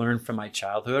what did I learn from my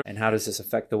childhood? And how does this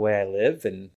affect the way I live?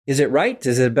 And is it right?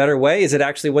 Is it a better way? Is it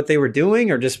actually what they were doing,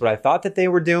 or just what I thought that they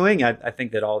were doing? I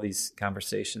think that all these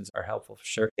conversations are helpful for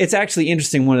sure. It's actually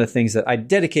interesting. One of the things that I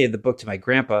dedicated the book to my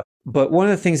grandpa, but one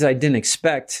of the things that I didn't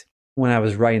expect when I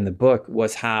was writing the book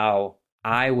was how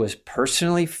I was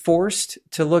personally forced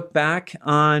to look back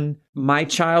on my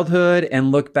childhood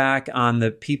and look back on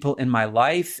the people in my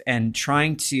life and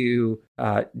trying to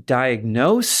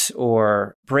diagnose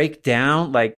or break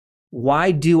down, like,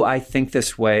 why do I think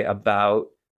this way about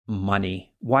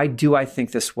money? Why do I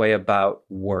think this way about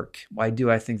work? Why do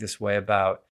I think this way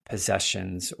about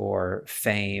possessions or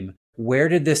fame? Where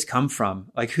did this come from?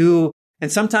 Like, who?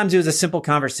 And sometimes it was a simple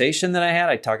conversation that I had.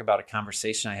 I talk about a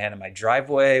conversation I had in my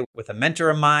driveway with a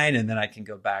mentor of mine, and then I can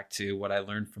go back to what I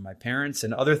learned from my parents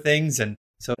and other things. And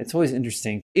so it's always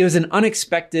interesting. It was an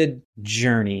unexpected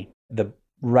journey.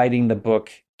 Writing the book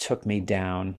took me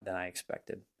down than I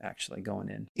expected, actually, going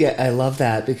in. Yeah, I love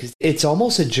that, because it's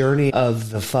almost a journey of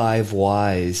the 5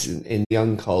 whys. And a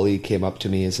young colleague came up to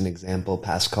me as an example,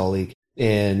 past colleague,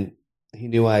 and he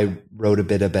knew I wrote a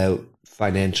bit about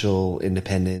financial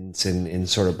independence and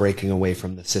sort of breaking away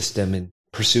from the system and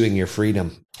pursuing your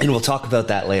freedom. And we'll talk about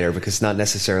that later, because not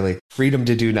necessarily freedom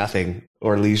to do nothing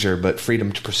or leisure, but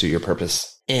freedom to pursue your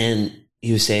purpose. And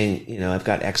he was saying, I've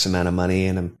got X amount of money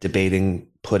and I'm debating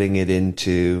putting it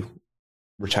into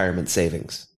retirement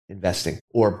savings, investing,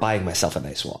 or buying myself a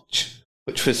nice watch,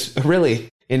 which was a really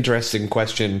interesting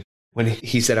question when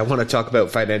he said, I want to talk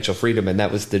about financial freedom. And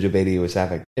that was the debate he was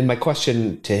having. And my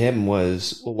question to him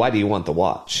was, well, why do you want the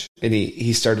watch? And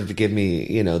he started to give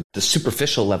me, the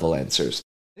superficial level answers.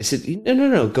 I said,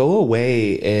 no, go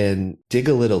away and dig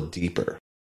a little deeper.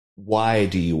 Why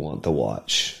do you want the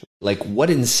watch? Like, what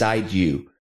inside you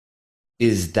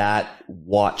is that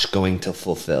watch going to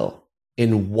fulfill?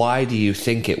 And why do you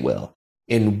think it will?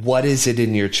 And what is it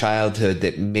in your childhood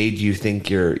that made you think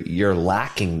you're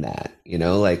lacking that?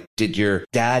 Like, did your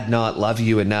dad not love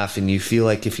you enough, and you feel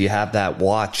like if you have that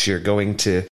watch, you're going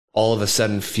to all of a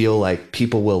sudden feel like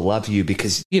people will love you?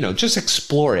 Because, just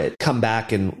explore it. Come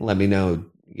back and let me know,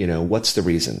 what's the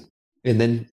reason? And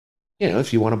then,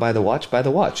 if you want to buy the watch,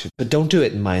 but don't do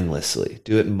it mindlessly.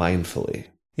 Do it mindfully.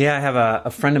 Yeah, I have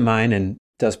a friend of mine and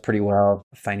does pretty well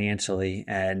financially.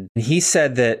 And he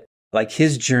said that, like,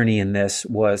 his journey in this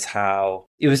was how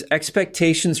it was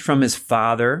expectations from his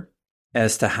father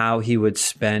as to how he would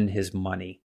spend his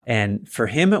money. And for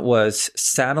him, it was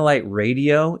satellite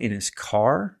radio in his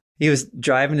car. He was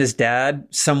driving his dad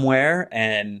somewhere,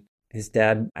 and his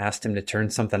dad asked him to turn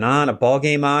something on, a ball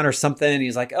game on or something. And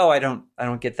he's like, oh, I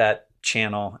don't get that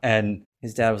channel. And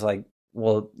his dad was like,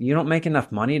 well, you don't make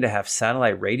enough money to have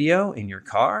satellite radio in your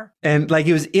car? And like,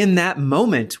 it was in that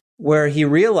moment where he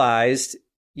realized,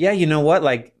 yeah, you know what?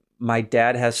 Like, my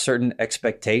dad has certain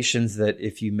expectations that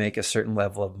if you make a certain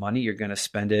level of money, you're going to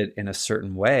spend it in a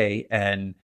certain way.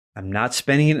 And I'm not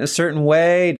spending it in a certain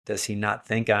way. Does he not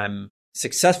think I'm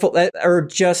successful? Or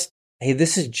just, hey,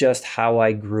 this is just how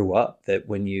I grew up, that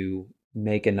when you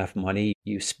make enough money,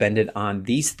 you spend it on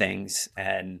these things.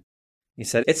 And he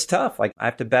said, it's tough. Like, I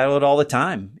have to battle it all the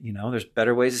time. There's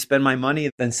better ways to spend my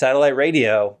money than satellite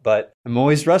radio, but I'm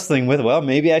always wrestling with, well,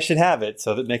 maybe I should have it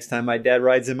so that next time my dad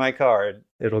rides in my car,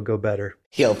 it'll go better.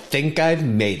 He'll think I've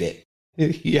made it.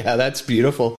 Yeah, that's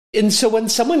beautiful. And so when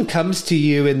someone comes to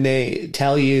you and they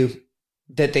tell you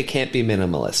that they can't be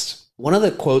minimalist, one of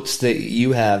the quotes that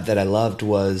you have that I loved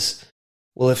was,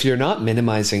 well, if you're not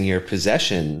minimizing your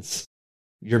possessions,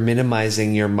 you're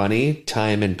minimizing your money,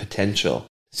 time, and potential.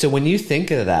 So when you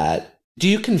think of that, do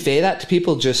you convey that to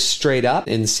people just straight up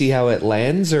and see how it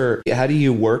lands? Or how do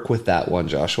you work with that one,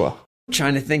 Joshua? I'm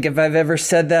trying to think if I've ever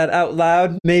said that out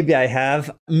loud. Maybe I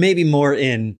have. Maybe more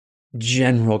in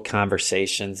general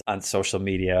conversations on social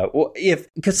media.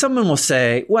 Because someone will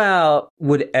say, well,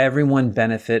 would everyone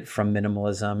benefit from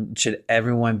minimalism? Should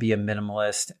everyone be a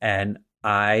minimalist? And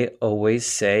I always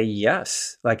say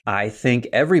yes. Like, I think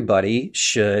everybody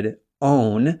should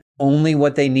own only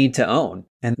what they need to own.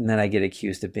 And then I get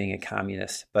accused of being a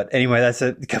communist. But anyway, that's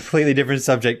a completely different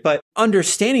subject. But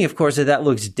understanding, of course, that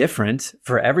looks different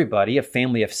for everybody. A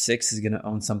family of 6 is going to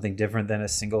own something different than a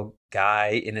single guy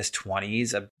in his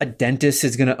 20s. A dentist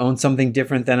is going to own something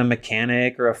different than a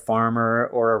mechanic or a farmer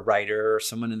or a writer, or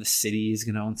someone in the city is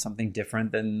going to own something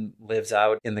different than lives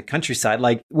out in the countryside.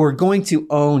 Like, we're going to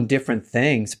own different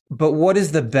things. But what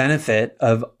is the benefit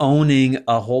of owning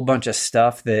a whole bunch of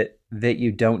stuff that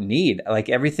you don't need? Like,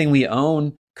 everything we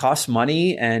own costs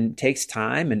money and takes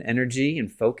time and energy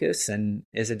and focus and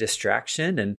is a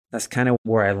distraction. And that's kind of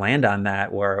where I land on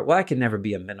that, where, well, I could never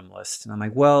be a minimalist. And I'm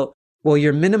like, well,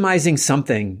 you're minimizing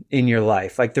something in your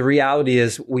life. Like, the reality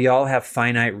is we all have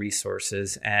finite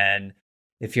resources. And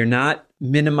if you're not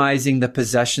minimizing the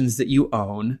possessions that you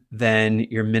own, then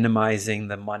you're minimizing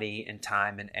the money and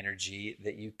time and energy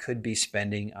that you could be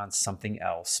spending on something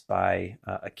else by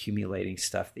accumulating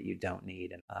stuff that you don't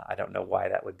need. And I don't know why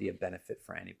that would be a benefit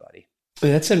for anybody.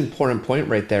 That's an important point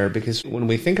right there, because when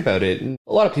we think about it, and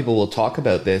a lot of people will talk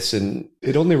about this, and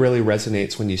it only really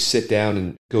resonates when you sit down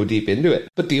and go deep into it.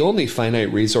 But the only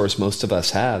finite resource most of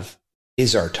us have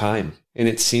is our time. And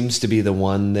it seems to be the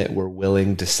one that we're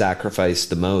willing to sacrifice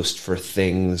the most for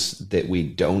things that we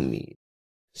don't need.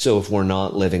 So if we're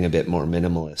not living a bit more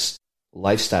minimalist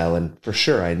lifestyle, and for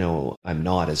sure I know I'm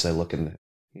not, as I look in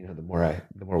the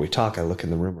more we talk, I look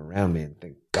in the room around me and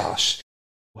think, gosh,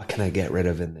 what can I get rid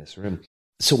of in this room?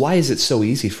 So why is it so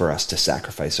easy for us to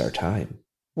sacrifice our time?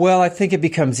 Well, I think it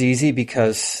becomes easy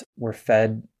because we're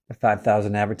fed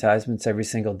 5,000 advertisements every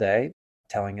single day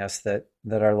telling us that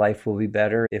our life will be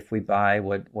better if we buy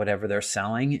whatever they're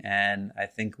selling. And I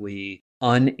think we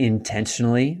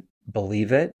unintentionally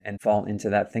believe it and fall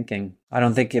into that thinking. I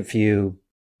don't think I don't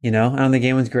think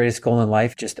anyone's greatest goal in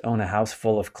life just own a house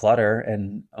full of clutter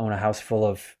and own a house full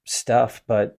of stuff,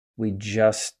 but we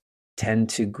just tend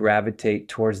to gravitate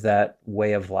towards that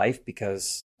way of life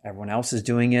because everyone else is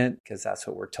doing it, because that's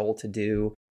what we're told to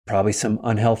do. Probably some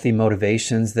unhealthy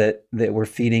motivations that we're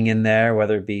feeding in there,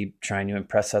 whether it be trying to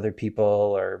impress other people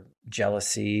or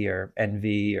jealousy or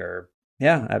envy or,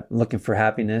 looking for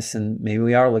happiness. And maybe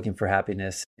we are looking for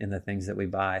happiness in the things that we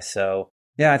buy. So,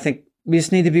 I think we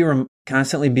just need to be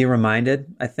constantly be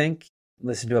reminded, I think.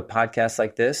 Listen to a podcast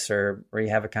like this or where you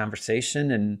have a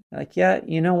conversation and like,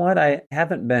 you know what? I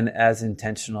haven't been as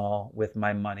intentional with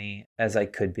my money as I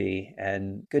could be.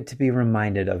 And good to be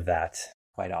reminded of that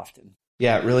quite often.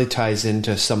 Yeah, it really ties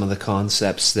into some of the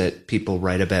concepts that people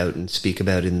write about and speak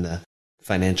about in the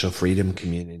financial freedom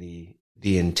community,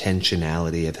 the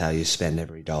intentionality of how you spend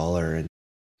every dollar, and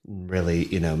really,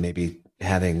 maybe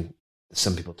having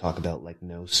some people talk about like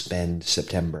no spend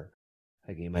September.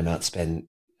 Like, you might not spend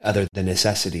other than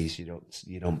necessities.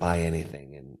 You don't buy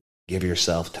anything, and give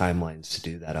yourself timelines to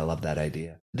do that. I love that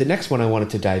idea. The next one I wanted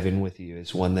to dive in with you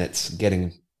is one that's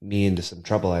getting me into some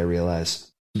trouble, I realize.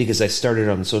 Because I started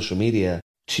on social media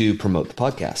to promote the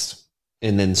podcast.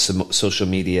 And then some social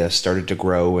media started to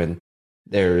grow, and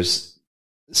there's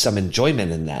some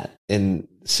enjoyment in that. And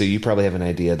so you probably have an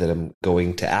idea that I'm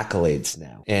going to accolades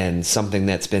now, and something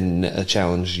that's been a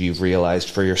challenge you've realized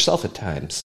for yourself at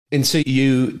times. And so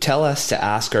you tell us to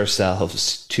ask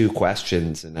ourselves two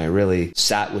questions, and I really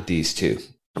sat with these two,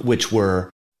 which were,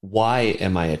 why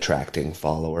am I attracting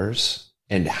followers?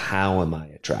 And how am I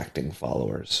attracting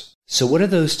followers? So what do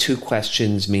those two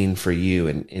questions mean for you?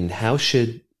 And how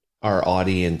should our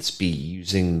audience be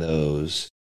using those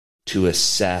to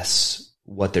assess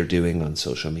what they're doing on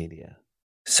social media?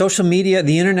 Social media,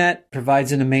 the internet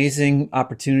provides an amazing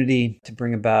opportunity to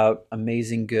bring about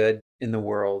amazing good in the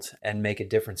world and make a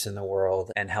difference in the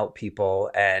world and help people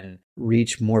and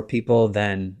reach more people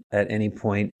than at any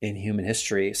point in human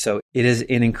history. So it is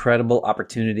an incredible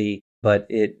opportunity, but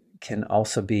it can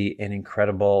also be an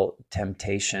incredible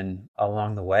temptation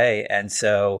along the way. And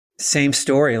so same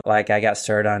story, like I got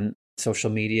started on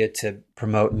social media to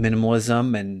promote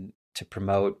minimalism and to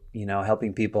promote,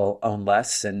 helping people own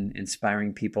less and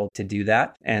inspiring people to do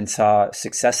that, and saw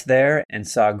success there and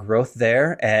saw growth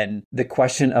there. And the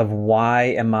question of why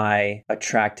am I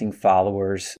attracting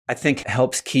followers, I think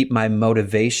helps keep my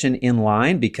motivation in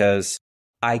line, because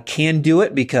I can do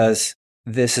it because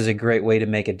this is a great way to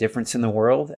make a difference in the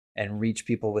world and reach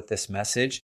people with this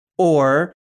message,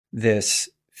 or this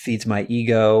feeds my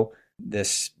ego.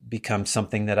 This becomes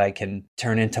something that I can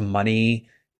turn into money.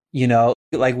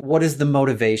 Like, what is the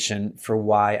motivation for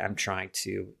why I'm trying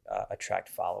to attract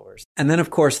followers? And then, of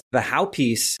course, the how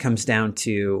piece comes down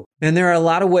to, and there are a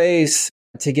lot of ways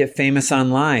to get famous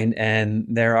online, and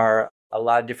there are a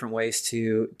lot of different ways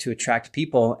to attract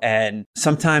people. And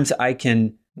sometimes I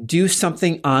can do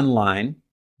something online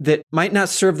that might not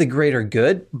serve the greater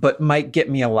good, but might get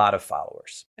me a lot of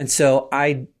followers. And so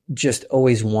I just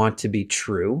always want to be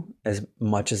true as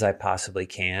much as I possibly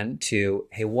can to,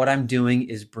 hey, what I'm doing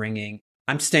is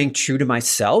I'm staying true to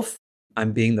myself.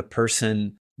 I'm being the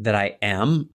person that I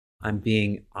am. I'm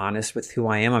being honest with who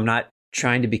I am. I'm not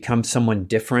trying to become someone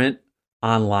different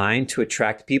online to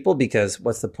attract people, because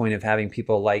what's the point of having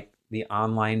people like the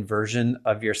online version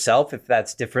of yourself if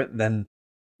that's different than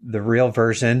the real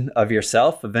version of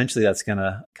yourself? Eventually that's going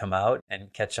to come out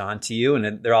and catch on to you,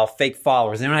 and they're all fake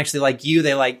followers. They don't actually like you.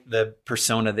 They like the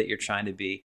persona that you're trying to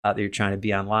be,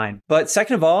 online. But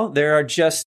second of all, there are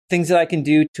just things that I can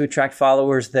do to attract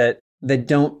followers that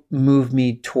don't move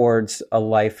me towards a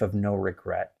life of no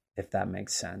regret, if that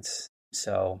makes sense.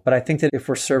 So, but I think that if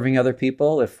we're serving other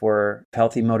people, if we're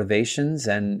healthy motivations,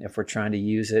 and if we're trying to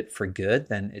use it for good,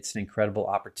 then it's an incredible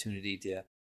opportunity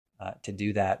to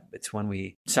do that. It's when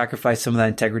we sacrifice some of that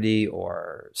integrity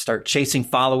or start chasing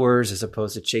followers as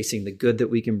opposed to chasing the good that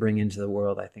we can bring into the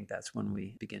world. I think that's when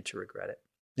we begin to regret it,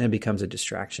 and it becomes a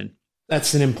distraction.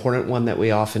 That's an important one that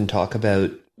we often talk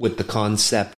about with the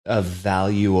concept of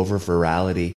value over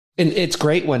virality. And it's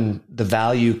great when the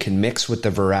value can mix with the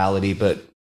virality, but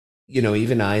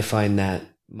even I find that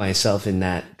myself in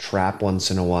that trap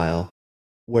once in a while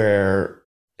where,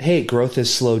 hey, growth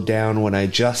is slowed down when I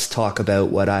just talk about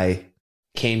what I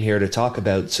came here to talk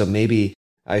about. So maybe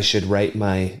I should write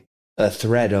a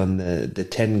thread on the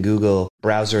 10 Google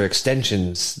browser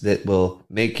extensions that will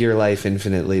make your life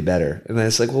infinitely better. And then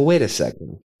it's like, well, wait a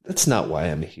second. That's not why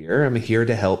I'm here. I'm here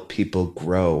to help people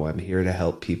grow. I'm here to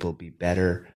help people be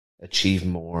better, achieve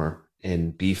more,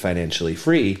 and be financially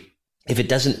free. If it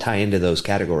doesn't tie into those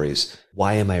categories,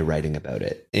 why am I writing about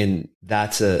it? And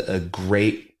that's a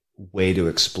great way to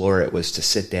explore it, was to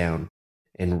sit down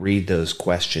and read those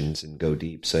questions and go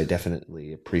deep. So I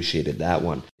definitely appreciated that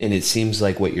one. And it seems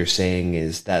like what you're saying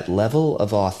is that level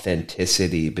of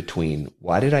authenticity between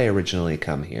why did I originally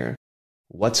come here?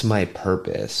 What's my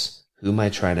purpose? Who am I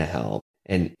trying to help?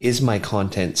 And is my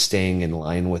content staying in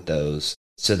line with those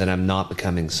so that I'm not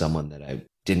becoming someone that I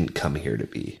didn't come here to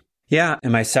be? Yeah.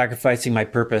 Am I sacrificing my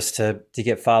purpose to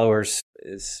get followers?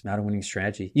 Is not a winning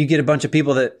strategy. You get a bunch of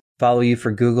people that follow you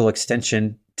for Google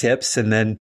extension tips, and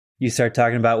then you start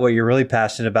talking about what you're really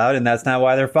passionate about, and that's not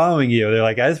why they're following you. They're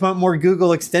like, I just want more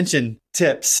Google extension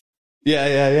tips.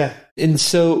 Yeah. And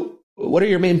so what are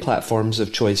your main platforms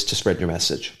of choice to spread your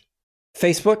message?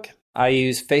 Facebook. I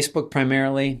use Facebook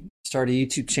primarily. Started a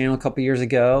YouTube channel a couple years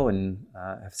ago, and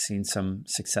I've seen some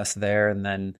success there. And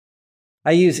then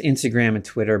I use Instagram and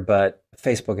Twitter, but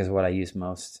Facebook is what I use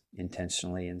most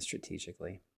intentionally and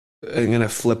strategically. I'm going to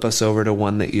flip us over to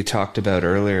one that you talked about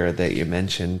earlier that you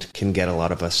mentioned can get a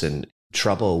lot of us in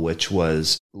trouble, which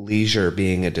was leisure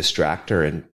being a distractor.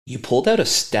 And you pulled out a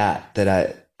stat that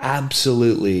I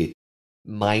absolutely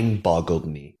mind-boggled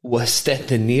me, was that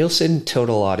the Nielsen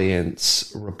Total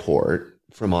Audience report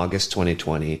from August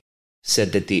 2020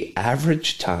 said that the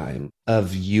average time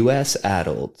of U.S.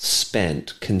 adults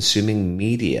spent consuming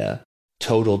media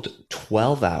totaled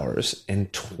 12 hours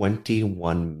and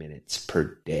 21 minutes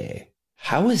per day.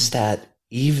 How is that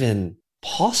even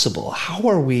possible? How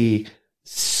are we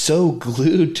so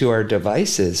glued to our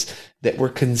devices that we're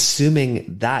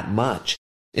consuming that much?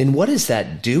 And what is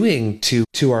that doing to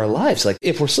our lives? Like,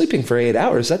 if we're sleeping for 8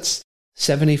 hours, that's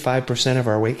 75% of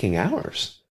our waking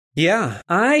hours. Yeah,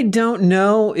 I don't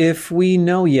know if we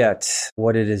know yet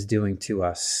what it is doing to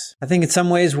us. I think in some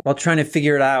ways, while trying to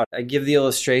figure it out, I give the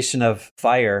illustration of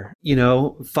fire.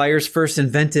 Fire's first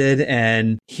invented,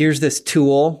 and here's this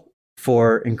tool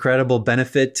for incredible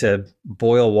benefit to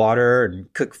boil water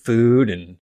and cook food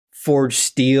and forge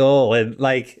steel. And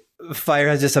fire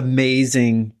has this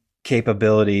amazing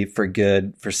capability for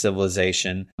good, for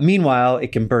civilization. Meanwhile,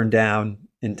 it can burn down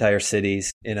entire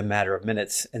cities in a matter of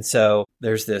minutes. And so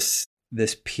there's this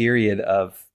period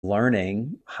of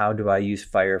learning, how do I use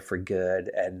fire for good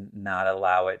and not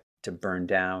allow it to burn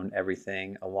down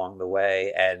everything along the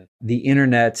way? And the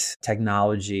internet,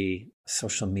 technology,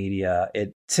 social media,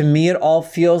 to me, it all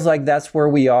feels like that's where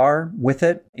we are with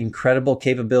it. Incredible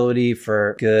capability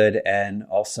for good, and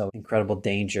also incredible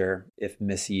danger if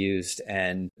misused.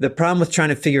 And the problem with trying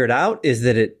to figure it out is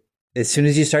that as soon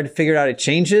as you start to figure it out, it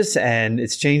changes, and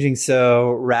it's changing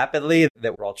so rapidly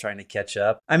that we're all trying to catch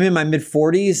up. I'm in my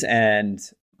mid-40s, and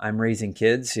I'm raising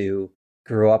kids who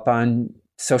grew up on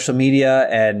social media,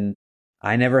 and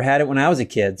I never had it when I was a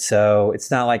kid. So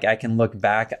it's not like I can look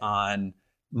back on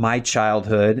my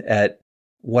childhood at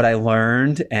what I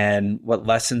learned and what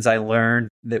lessons I learned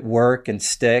that work and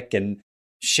stick. And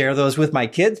share those with my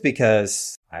kids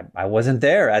because I wasn't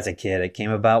there as a kid. It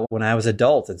came about when I was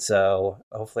adult. And so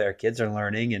hopefully our kids are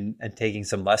learning and taking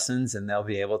some lessons, and they'll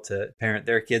be able to parent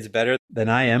their kids better than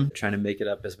I am, trying to make it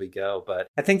up as we go. But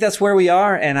I think that's where we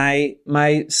are. And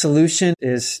my solution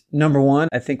is, number one,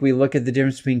 I think we look at the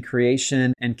difference between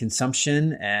creation and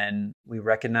consumption, and we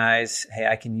recognize, hey,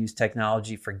 I can use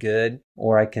technology for good,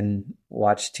 or I can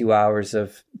watch 2 hours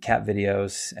of cat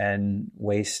videos and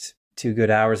waste 2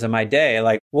 good hours of my day.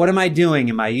 Like, what am I doing?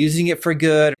 Am I using it for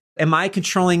good? Am I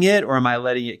controlling it, or am I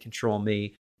letting it control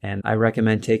me? And I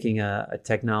recommend taking a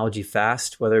technology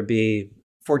fast, whether it be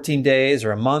 14 days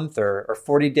or a month or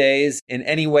 40 days, in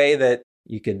any way that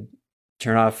you could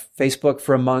turn off Facebook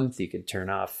for a month. You could turn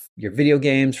off your video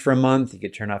games for a month. You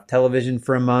could turn off television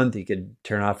for a month. You could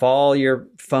turn off all your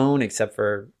phone except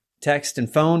for text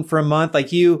and phone for a month.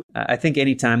 I think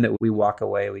anytime that we walk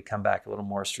away, we come back a little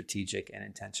more strategic and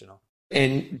intentional.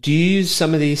 And do you use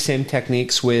some of these same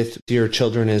techniques with your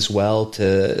children as well,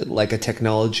 to like a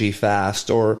technology fast,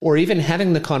 or even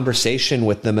having the conversation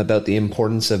with them about the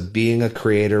importance of being a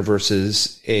creator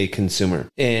versus a consumer?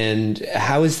 And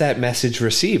how is that message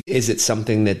received? Is it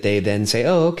something that they then say,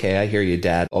 oh, okay, I hear you,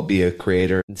 Dad, I'll be a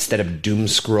creator, instead of doom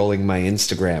scrolling my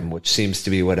Instagram, which seems to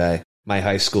be what my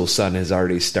high school son has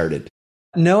already started?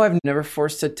 No, I've never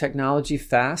forced a technology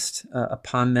fast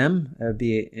upon them. It would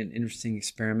be an interesting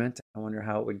experiment. I wonder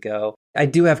how it would go. I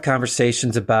do have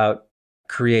conversations about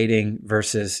creating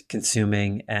versus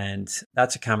consuming, and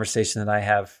that's a conversation that I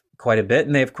have quite a bit.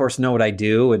 And they, of course, know what I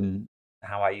do and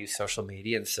how I use social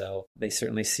media, and so they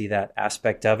certainly see that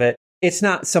aspect of it. It's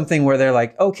not something where they're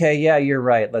like, okay, yeah, you're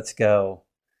right, let's go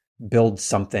build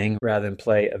something rather than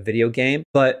play a video game.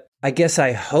 But I guess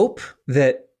I hope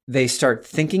that they start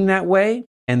thinking that way.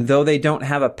 And though they don't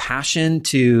have a passion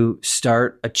to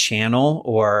start a channel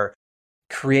or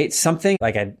create something,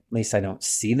 at least I don't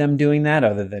see them doing that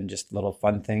other than just little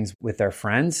fun things with their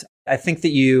friends. I think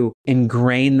that you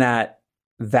ingrain that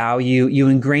value, you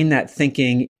ingrain that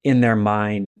thinking in their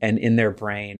mind and in their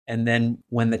brain. And then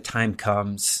when the time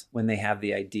comes, when they have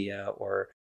the idea or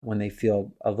when they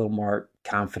feel a little more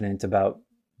confident about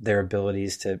their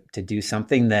abilities to do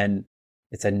something, then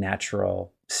it's a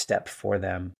natural step for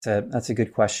them. So that's a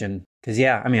good question. Because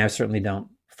I certainly don't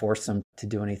force them to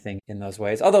do anything in those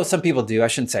ways. Although some people do. I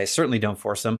shouldn't say I certainly don't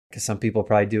force them, because some people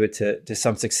probably do it to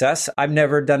some success. I've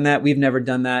never done that. We've never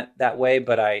done that way.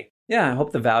 But I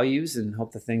hope the values and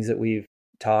hope the things that we've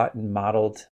taught and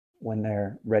modeled, when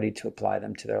they're ready to apply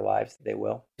them to their lives, they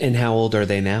will. And how old are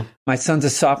they now? My son's a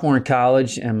sophomore in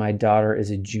college and my daughter is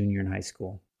a junior in high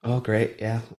school. Oh, great.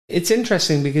 Yeah. It's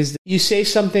interesting because you say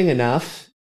something enough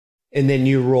and then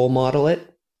you role model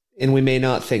it, and we may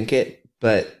not think it,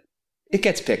 but it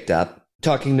gets picked up.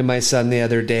 Talking to my son the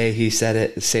other day, he said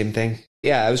it, the same thing.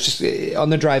 Yeah, I was just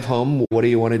on the drive home. What do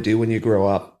you want to do when you grow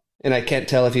up? And I can't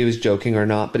tell if he was joking or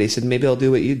not, but he said, maybe I'll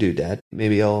do what you do, Dad.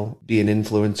 Maybe I'll be an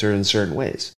influencer in certain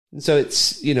ways. And so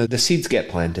it's, the seeds get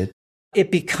planted.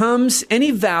 It becomes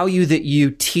any value that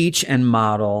you teach and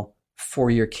model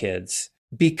for your kids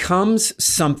becomes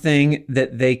something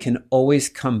that they can always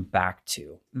come back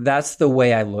to. That's the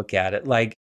way I look at it.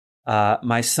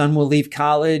 My son will leave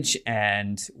college,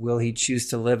 and will he choose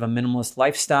to live a minimalist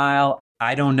lifestyle?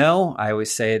 I don't know. I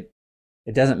always say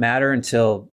it doesn't matter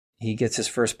until he gets his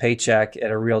first paycheck at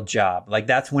a real job.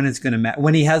 That's when it's going to matter.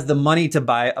 When he has the money to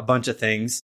buy a bunch of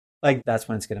things, that's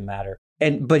when it's going to matter.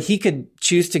 But he could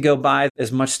choose to go buy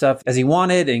as much stuff as he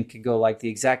wanted and could go the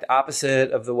exact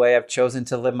opposite of the way I've chosen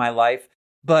to live my life.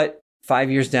 But 5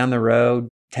 years down the road,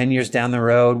 10 years down the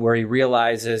road, where he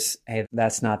realizes, hey,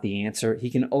 that's not the answer,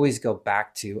 he can always go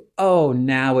back to, oh,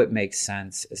 now it makes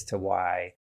sense as to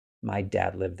why my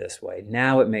dad lived this way.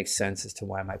 Now it makes sense as to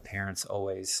why my parents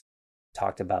always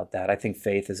talked about that. I think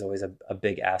faith is always a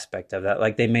big aspect of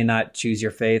that. They may not choose your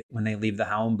faith when they leave the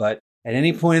home, but at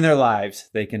any point in their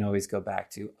lives, they can always go back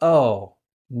to, oh,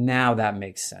 now that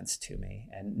makes sense to me.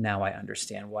 And now I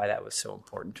understand why that was so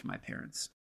important to my parents.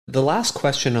 The last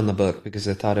question on the book, because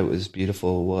I thought it was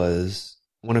beautiful, was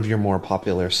one of your more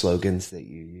popular slogans that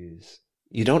you use.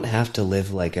 You don't have to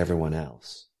live like everyone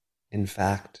else. In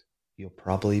fact, you'll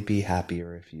probably be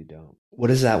happier if you don't. What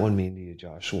does that one mean to you,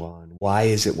 Joshua? And why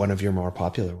is it one of your more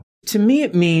popular ones? To me,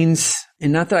 it means,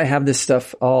 and not that I have this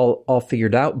stuff all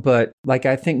figured out, but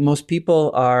I think most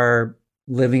people are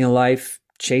living a life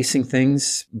chasing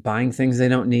things, buying things they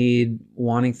don't need,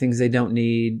 wanting things they don't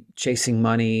need, chasing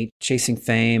money, chasing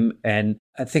fame. And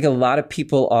I think a lot of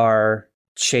people are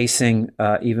chasing,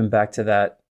 even back to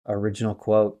that original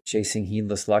quote, chasing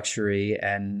heedless luxury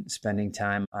and spending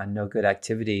time on no good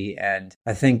activity. And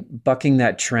I think bucking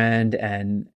that trend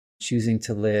and choosing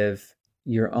to live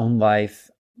your own life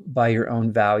by your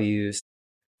own values,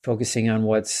 focusing on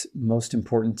what's most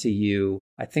important to you,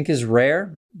 I think is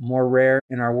rare, more rare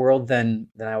in our world than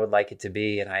I would like it to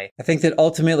be. And I think that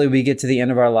ultimately we get to the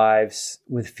end of our lives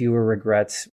with fewer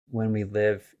regrets when we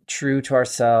live true to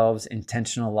ourselves,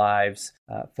 intentional lives,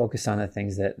 focus on the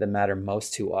things that matter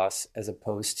most to us, as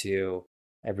opposed to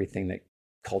everything that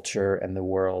culture and the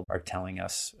world are telling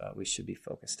us we should be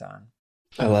focused on.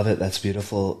 I love it. That's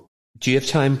beautiful. Do you have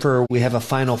time we have a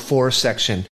final 4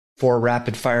 section, 4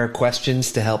 rapid fire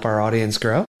questions to help our audience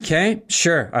grow? Okay,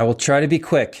 sure. I will try to be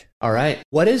quick. All right.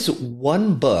 What is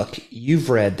one book you've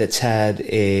read that's had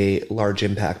a large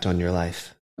impact on your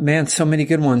life? Man, so many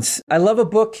good ones. I love a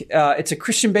book. It's a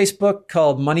Christian-based book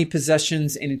called Money,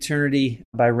 Possessions, and Eternity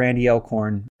by Randy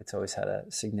Alcorn. It's always had a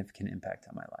significant impact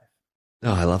on my life.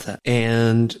 Oh, I love that.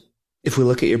 And if we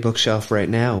look at your bookshelf right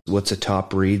now, what's a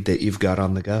top read that you've got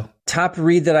on the go? Top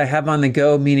read that I have on the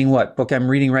go, meaning what? Book I'm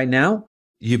reading right now?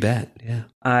 You bet, yeah.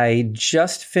 I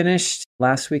just finished,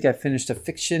 last week I finished a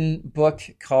fiction book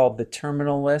called The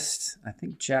Terminal List. I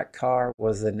think Jack Carr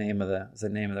was the name of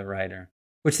the writer,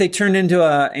 which they turned into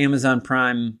a Amazon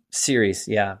Prime series.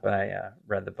 Yeah, but I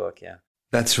read the book, yeah.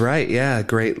 That's right, yeah,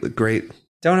 great.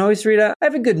 Don't always read I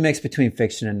have a good mix between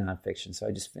fiction and nonfiction, so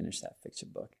I just finished that fiction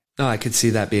book. Oh, I could see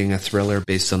that being a thriller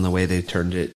based on the way they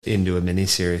turned it into a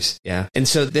miniseries. Yeah. And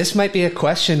so this might be a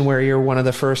question where you're one of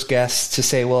the first guests to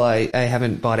say, well, I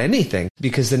haven't bought anything,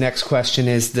 because the next question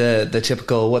is the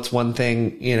typical, what's one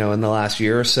thing, in the last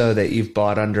year or so that you've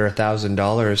bought under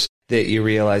 $1,000 that you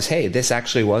realize, hey, this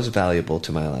actually was valuable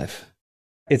to my life?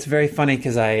 It's very funny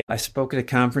because I spoke at a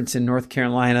conference in North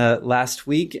Carolina last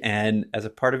week, and as a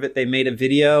part of it, they made a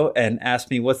video and asked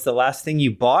me, what's the last thing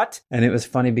you bought? And it was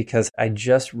funny because I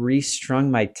just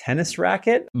restrung my tennis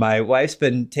racket. My wife's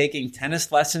been taking tennis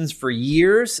lessons for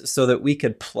years so that we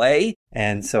could play.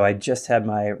 And so I just had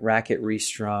my racket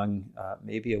restrung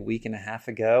maybe a week and a half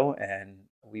ago, and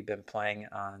we've been playing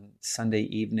on Sunday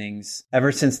evenings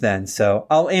ever since then. So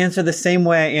I'll answer the same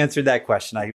way I answered that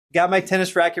question. I got my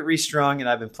tennis racket restrung, and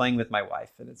I've been playing with my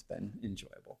wife, and it's been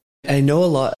enjoyable. I know a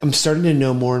lot. I'm starting to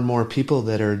know more and more people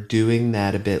that are doing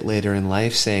that a bit later in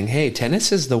life, saying, hey,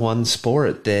 tennis is the one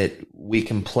sport that we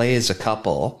can play as a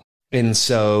couple. And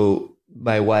so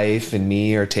my wife and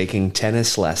me are taking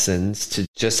tennis lessons to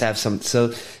just have some.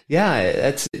 So yeah,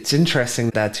 it's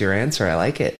interesting. That's your answer. I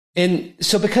like it. And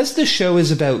so because the show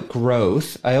is about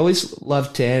growth, I always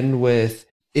love to end with,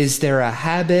 is there a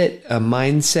habit, a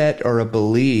mindset, or a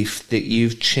belief that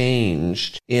you've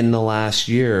changed in the last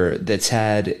year that's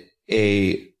had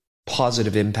a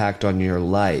positive impact on your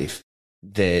life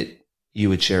that you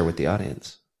would share with the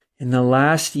audience? In the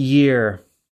last year,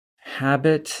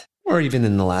 habit. Or even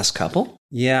in the last couple?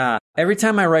 Yeah. Every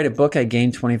time I write a book, I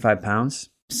gain 25 pounds.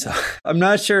 So I'm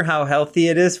not sure how healthy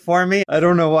it is for me. I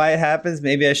don't know why it happens.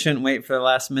 Maybe I shouldn't wait for the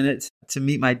last minute to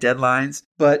meet my deadlines.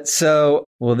 But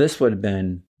this would have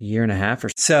been a year and a half or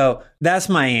so. So that's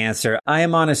my answer. I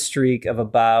am on a streak of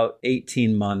about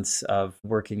 18 months of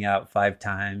working out 5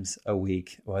 times a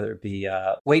week, whether it be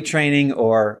weight training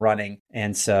or running.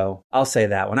 And so I'll say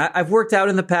that one. I've worked out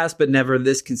in the past, but never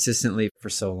this consistently for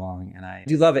so long. And I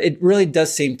do love it. It really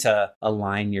does seem to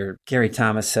align Gary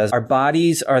Thomas says, our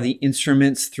bodies are the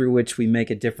instruments through which we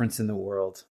make a difference in the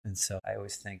world. And so I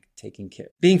always think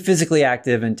being physically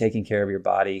active and taking care of your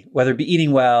body, whether it be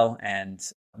eating well and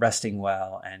resting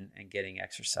well and getting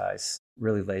exercise,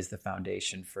 really lays the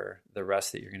foundation for the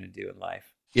rest that you're going to do in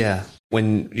life. Yeah.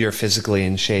 When you're physically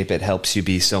in shape, it helps you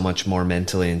be so much more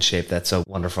mentally in shape. That's a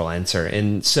wonderful answer.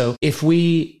 And so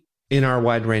in our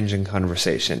wide-ranging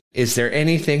conversation, is there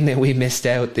anything that we missed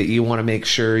out that you want to make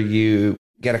sure you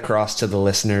get across to the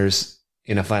listeners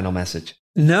in a final message?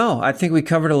 No, I think we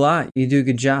covered a lot. You do a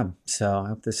good job. So I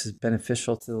hope this is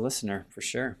beneficial to the listener for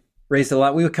sure. We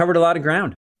covered a lot of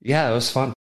ground. Yeah, it was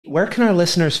fun. Where can our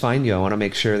listeners find you? I want to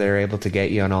make sure they're able to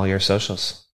get you on all your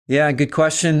socials. Yeah, good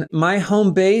question. My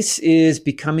home base is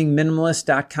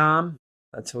becomingminimalist.com.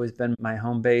 That's always been my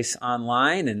home base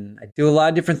online. And I do a lot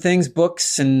of different things,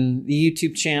 books and the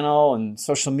YouTube channel and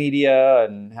social media,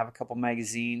 and have a couple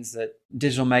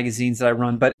digital magazines that I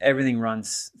run, but everything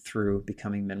runs through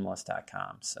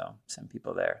becomingminimalist.com. So send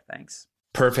people there. Thanks.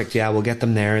 Perfect. Yeah, we'll get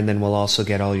them there. And then we'll also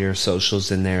get all your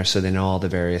socials in there so they know all the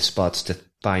various spots to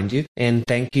find you. And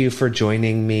thank you for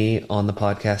joining me on the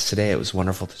podcast today. It was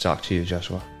wonderful to talk to you,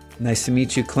 Joshua. Nice to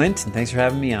meet you, Clint. And thanks for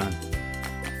having me on.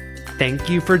 Thank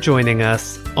you for joining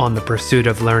us on The Pursuit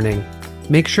of Learning.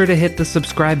 Make sure to hit the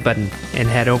subscribe button and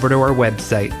head over to our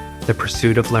website,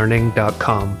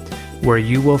 thepursuitoflearning.com, where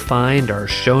you will find our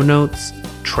show notes,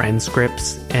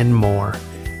 transcripts, and more.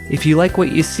 If you like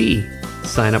what you see,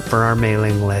 sign up for our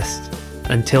mailing list.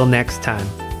 Until next time,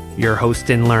 your host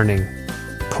in learning,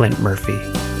 Clint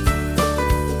Murphy.